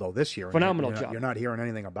job, though, this year. Phenomenal job. You're not hearing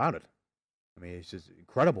anything about it. I mean, it's just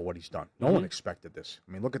incredible what he's done. No one expected this.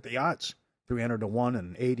 I mean, look at the odds. 300-1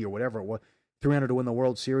 and 80 or whatever it was. 300 to win the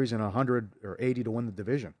World Series and 100 or 80 to win the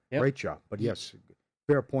division. Yep. Great job. But yes,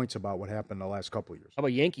 fair points about what happened the last couple of years. How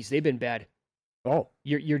about Yankees? They've been bad. Oh.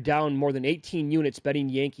 You're down more than 18 units betting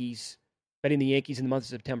the Yankees in the month of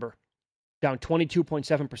September. Down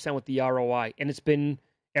 22.7% with the ROI. And it's been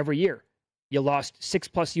every year. You lost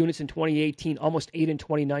 6+ units in 2018, almost 8 in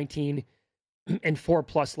 2019, and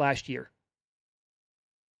 4+ last year.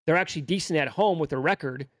 They're actually decent at home with their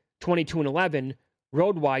record, 22-11.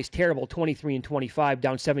 Road-wise, terrible, 23-25,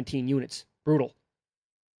 down 17 units. Brutal.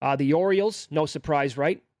 The Orioles, no surprise,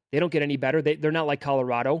 right? They don't get any better. They're not like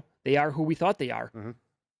Colorado. They are who we thought they are.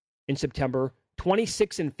 In September,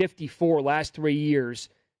 26-54 last 3 years.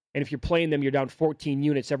 And if you're playing them, you're down 14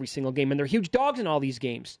 units every single game. And they're huge dogs in all these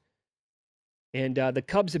games. And the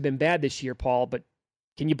Cubs have been bad this year, Paul, but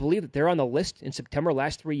can you believe that they're on the list in September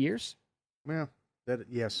last 3 years? Well,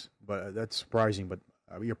 yes, but that's surprising. But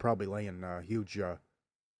you're probably laying huge.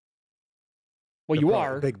 Well, you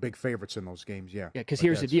are big favorites in those games, yeah. Yeah, because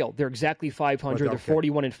here's the deal: they're exactly 500. They're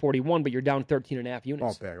 41-41, but you're down 13.5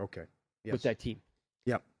 units. Oh, bad. Okay. Yes. With that team.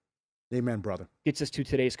 Yep. Amen, brother. Gets us to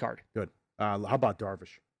today's card. Good. How about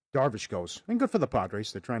Darvish? Darvish goes, and good for the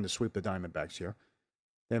Padres. They're trying to sweep the Diamondbacks here.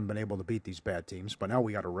 They haven't been able to beat these bad teams, but now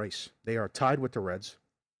we got a race. They are tied with the Reds.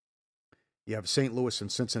 You have St. Louis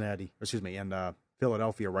and and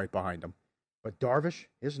Philadelphia right behind them. But Darvish,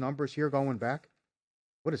 his numbers here going back,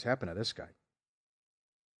 what has happened to this guy?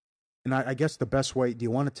 And I guess the best way, do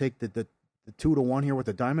you want to take the 2-1 here with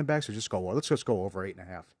the Diamondbacks or just go, well, let's just go over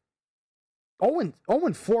 8.5.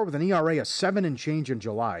 0-4 with an ERA of 7 and change in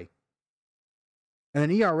July and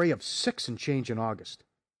an ERA of 6 and change in August.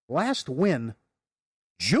 Last win,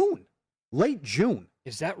 June, late June.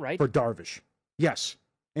 Is that right? For Darvish. Yes.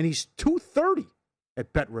 And he's 230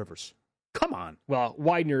 at Bet Rivers. Come on. Well,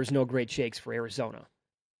 Widener is no great shakes for Arizona.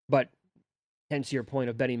 But hence your point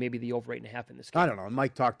of betting maybe the over 8.5 in this game. I don't know.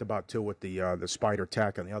 Mike talked about, too, with the spider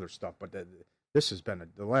tack and the other stuff. But this has been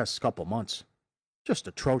the last couple months. Just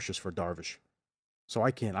atrocious for Darvish. So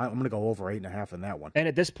I'm going to go over 8.5 in that one. And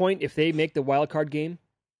at this point, if they make the wild card game,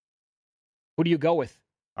 who do you go with?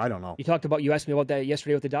 I don't know. You asked me about that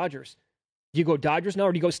yesterday with the Dodgers. Do you go Dodgers now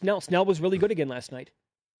or do you go Snell? Snell was really good again last night.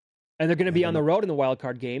 And they're going to be on the road in the wild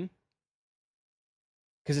card game.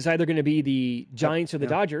 Because it's either going to be the Giants or the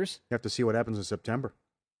Dodgers. You have to see what happens in September.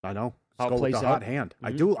 I know. How Let's go with the hot out. hand.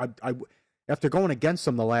 Mm-hmm. I after going against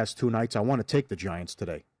them the last 2 nights, I want to take the Giants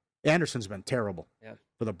today. Anderson's been terrible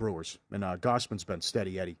for the Brewers. And Gossman's been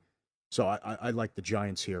steady Eddie. So I like the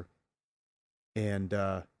Giants here. And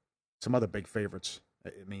some other big favorites. I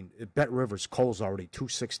mean, Bet Rivers, Cole's already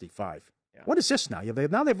 265. Yeah. What is this now?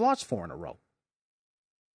 Now they've lost 4 in a row.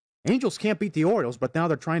 Angels can't beat the Orioles, but now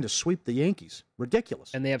they're trying to sweep the Yankees.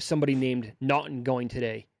 Ridiculous. And they have somebody named Naughton going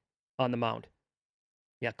today on the mound.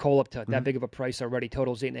 Yeah, Cole up to that big of a price already.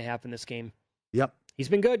 Totals 8.5 in this game. Yep. He's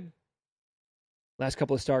been good. Last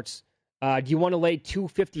couple of starts. Do you want to lay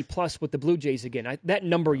 250 plus with the Blue Jays again? That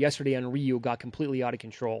number yesterday on Ryu got completely out of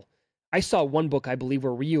control. I saw one book, I believe,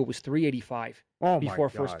 where Ryu was 385 before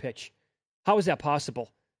first pitch. How is that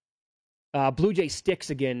possible? Blue Jay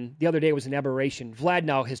sticks again. The other day was an aberration. Vlad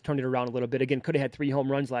now has turned it around a little bit. Again, could have had 3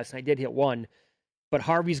 home runs last night. Did hit 1. But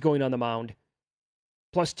Harvey's going on the mound.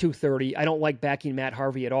 Plus 230. I don't like backing Matt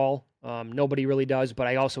Harvey at all. Nobody really does, but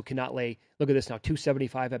I also cannot lay, look at this now,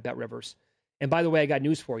 275 at Bet Rivers. And by the way, I got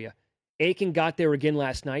news for you. Aiken got there again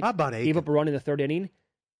last night. How about Aiken? Gave up a run in the 3rd inning.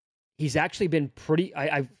 He's actually been pretty,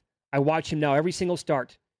 I watch him now every single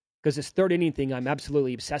start because this 3rd inning thing, I'm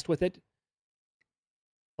absolutely obsessed with it.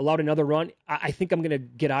 Allowed another run. I think I'm going to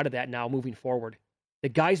get out of that now moving forward. The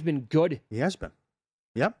guy's been good. He has been.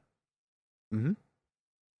 Yep. Mm-hmm.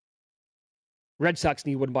 Red Sox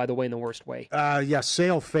need one, by the way, in the worst way.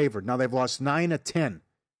 Sale favored. Now they've lost 9 of 10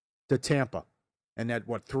 to Tampa. And at,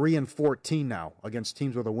 3-14 now against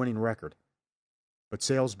teams with a winning record. But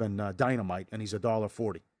Sale's been dynamite, and he's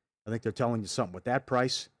 $1.40. I think they're telling you something with that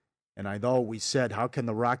price. And I know we said, how can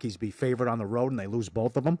the Rockies be favored on the road and they lose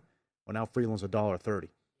both of them? Well, now Freeland's $1.30.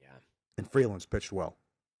 Yeah. And Freeland's pitched well.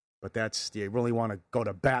 But you really want to go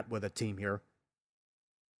to bat with a team here.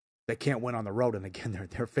 They can't win on the road, and again,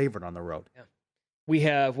 they're favored on the road. Yeah. We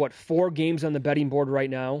have, 4 games on the betting board right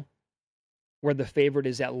now where the favorite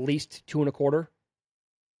is at least 2.25.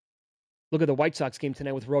 Look at the White Sox game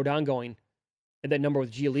tonight with Rodon going. And that number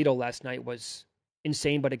with Giolito last night was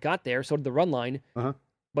insane, but it got there. So did the run line. Uh-huh.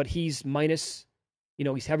 But he's minus,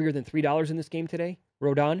 he's heavier than $3 in this game today,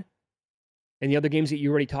 Rodon. And the other games that you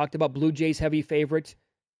already talked about, Blue Jays heavy favorite,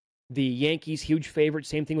 the Yankees huge favorite,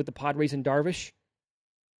 same thing with the Padres and Darvish.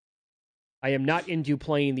 I am not into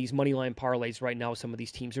playing these moneyline parlays right now with some of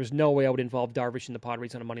these teams. There's no way I would involve Darvish and the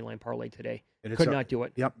Padres on a moneyline parlay today. Could not do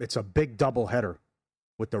it. Yep, it's a big doubleheader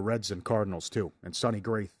with the Reds and Cardinals, too. And Sonny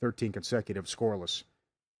Gray, 13 consecutive scoreless.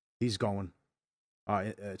 He's going.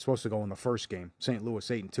 It's supposed to go in the first game. St. Louis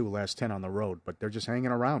 8-2, last 10 on the road. But they're just hanging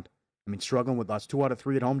around. I mean, struggling with lost 2 out of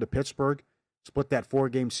 3 at home to Pittsburgh. Split that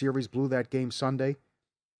 4-game series, blew that game Sunday.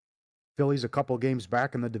 Phillies a couple games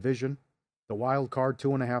back in the division. The wild card,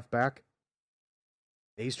 2.5 back.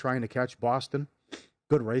 A's trying to catch Boston.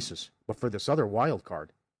 Good races. But for this other wild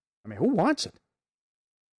card, I mean, who wants it?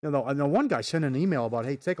 I know one guy sent an email about,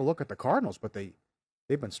 hey, take a look at the Cardinals, but they've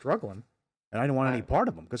been struggling, and I didn't want any part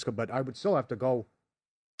of them. But I would still have to go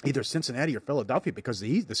either Cincinnati or Philadelphia because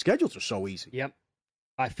the schedules are so easy. Yep.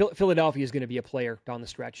 Philadelphia is going to be a player down the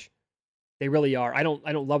stretch. They really are. I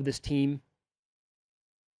don't love this team.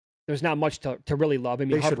 There's not much to really love. I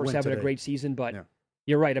mean, Harper's having a great season, but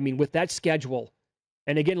you're right. I mean, with that schedule,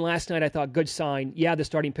 and again, last night I thought good sign. Yeah, the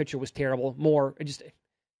starting pitcher was terrible.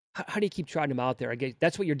 How do you keep trotting him out there? I guess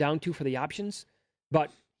that's what you're down to for the options,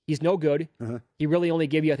 but he's no good. Uh-huh. He really only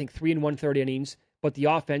gave you, I think, 3 1/3 innings, but the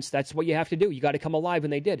offense, that's what you have to do. You got to come alive,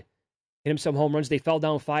 and they did. Hit him some home runs. They fell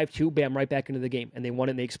down 5-2, bam, right back into the game, and they won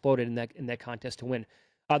it, and they exploded in that contest to win.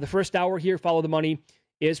 The first hour here, Follow the Money,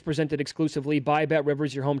 is presented exclusively by Bet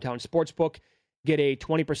Rivers, your hometown sportsbook. Get a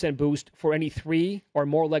 20% boost for any 3 or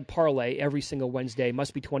more leg parlay every single Wednesday.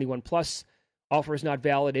 Must be 21 plus. Offer is not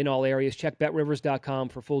valid in all areas. Check betrivers.com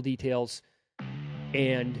for full details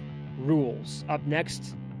and rules. Up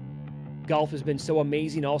next, golf has been so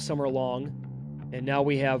amazing all summer long. And now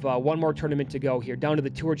we have one more tournament to go here. Down to the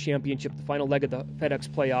Tour Championship, the final leg of the FedEx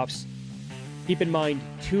playoffs. Keep in mind,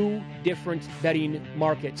 2 different betting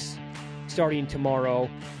markets starting tomorrow.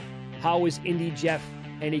 How is Indy Jeff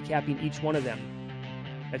handicapping each one of them?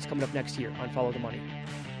 That's coming up next here on Follow the Money.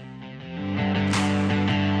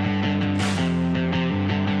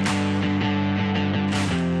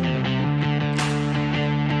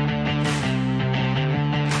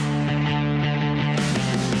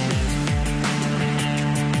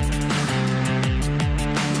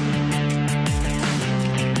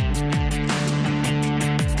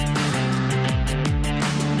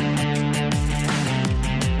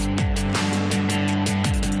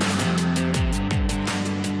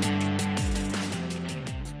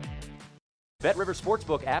 BetRivers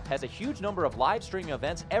Sportsbook app has a huge number of live streaming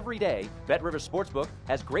events every day. BetRivers Sportsbook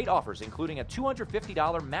has great offers, including a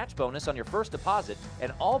 $250 match bonus on your first deposit,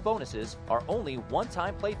 and all bonuses are only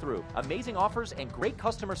one-time playthrough. Amazing offers and great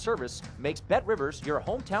customer service makes BetRivers your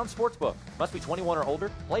hometown sportsbook. Must be 21 or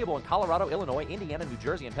older, playable in Colorado, Illinois, Indiana, New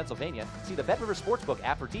Jersey, and Pennsylvania. See the BetRivers Sportsbook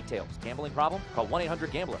app for details. Gambling problem? Call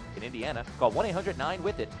 1-800-GAMBLER. In Indiana, call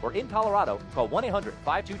 1-800-9-WITH-IT. Or in Colorado, call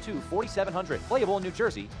 1-800-522-4700. Playable in New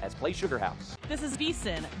Jersey as Play Sugar House. This is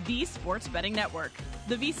VSiN, the Sports Betting Network.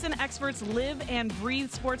 The VSiN experts live and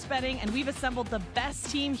breathe sports betting, and we've assembled the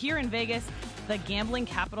best team here in Vegas, the gambling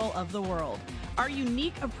capital of the world. Our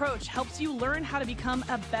unique approach helps you learn how to become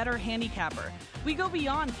a better handicapper. We go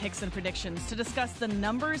beyond picks and predictions to discuss the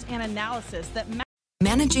numbers and analysis that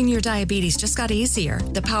Managing your diabetes just got easier.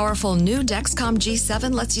 The powerful new Dexcom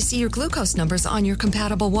G7 lets you see your glucose numbers on your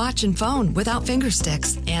compatible watch and phone without finger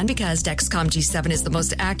sticks. And because Dexcom G7 is the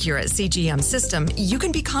most accurate CGM system, you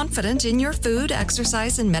can be confident in your food,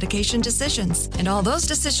 exercise, and medication decisions. And all those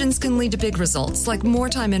decisions can lead to big results like more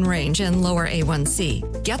time in range and lower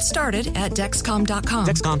A1C. Get started at Dexcom.com.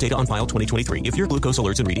 Dexcom data on file 2023. If your glucose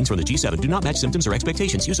alerts and readings from the G7 do not match symptoms or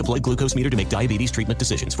expectations, use a blood glucose meter to make diabetes treatment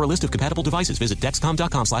decisions. For a list of compatible devices, visit Dexcom.com/compatibility.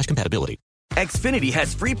 Xfinity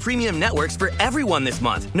has free premium networks for everyone this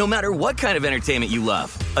month, no matter what kind of entertainment you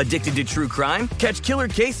love. Addicted to true crime? Catch killer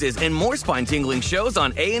cases and more spine-tingling shows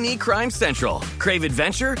on A&E Crime Central. Crave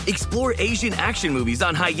adventure? Explore Asian action movies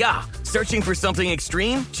on Hi-YAH. Searching for something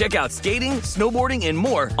extreme? Check out skating, snowboarding, and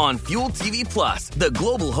more on Fuel TV Plus, the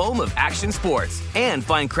global home of action sports. And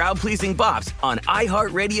find crowd-pleasing bops on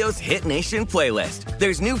iHeartRadio's Hit Nation playlist.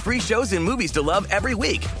 There's new free shows and movies to love every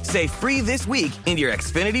week. Say free this week in your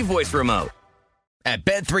Xfinity voice remote. At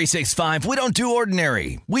Bet365, we don't do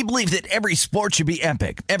ordinary. We believe that every sport should be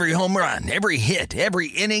epic. Every home run, every hit, every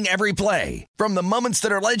inning, every play. From the moments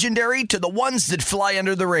that are legendary to the ones that fly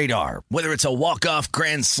under the radar. Whether it's a walk-off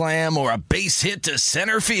grand slam or a base hit to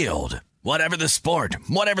center field. Whatever the sport,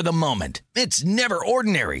 whatever the moment. It's never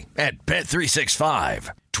ordinary at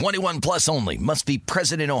Bet365. 21 plus only. Must be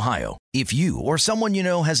present in Ohio. If you or someone you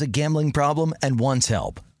know has a gambling problem and wants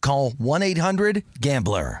help, call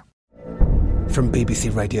 1-800-GAMBLER. From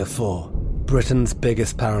BBC Radio 4, Britain's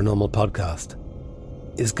biggest paranormal podcast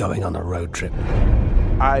is going on a road trip.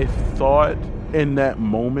 I thought in that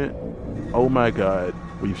moment, oh my God,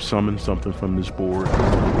 we've summoned something from this board.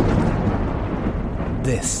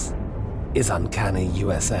 This is Uncanny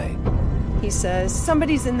USA. He says,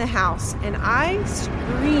 somebody's in the house, and I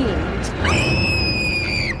screamed.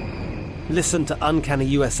 Listen to Uncanny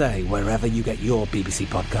USA wherever you get your BBC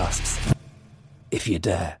podcasts, if you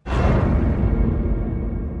dare.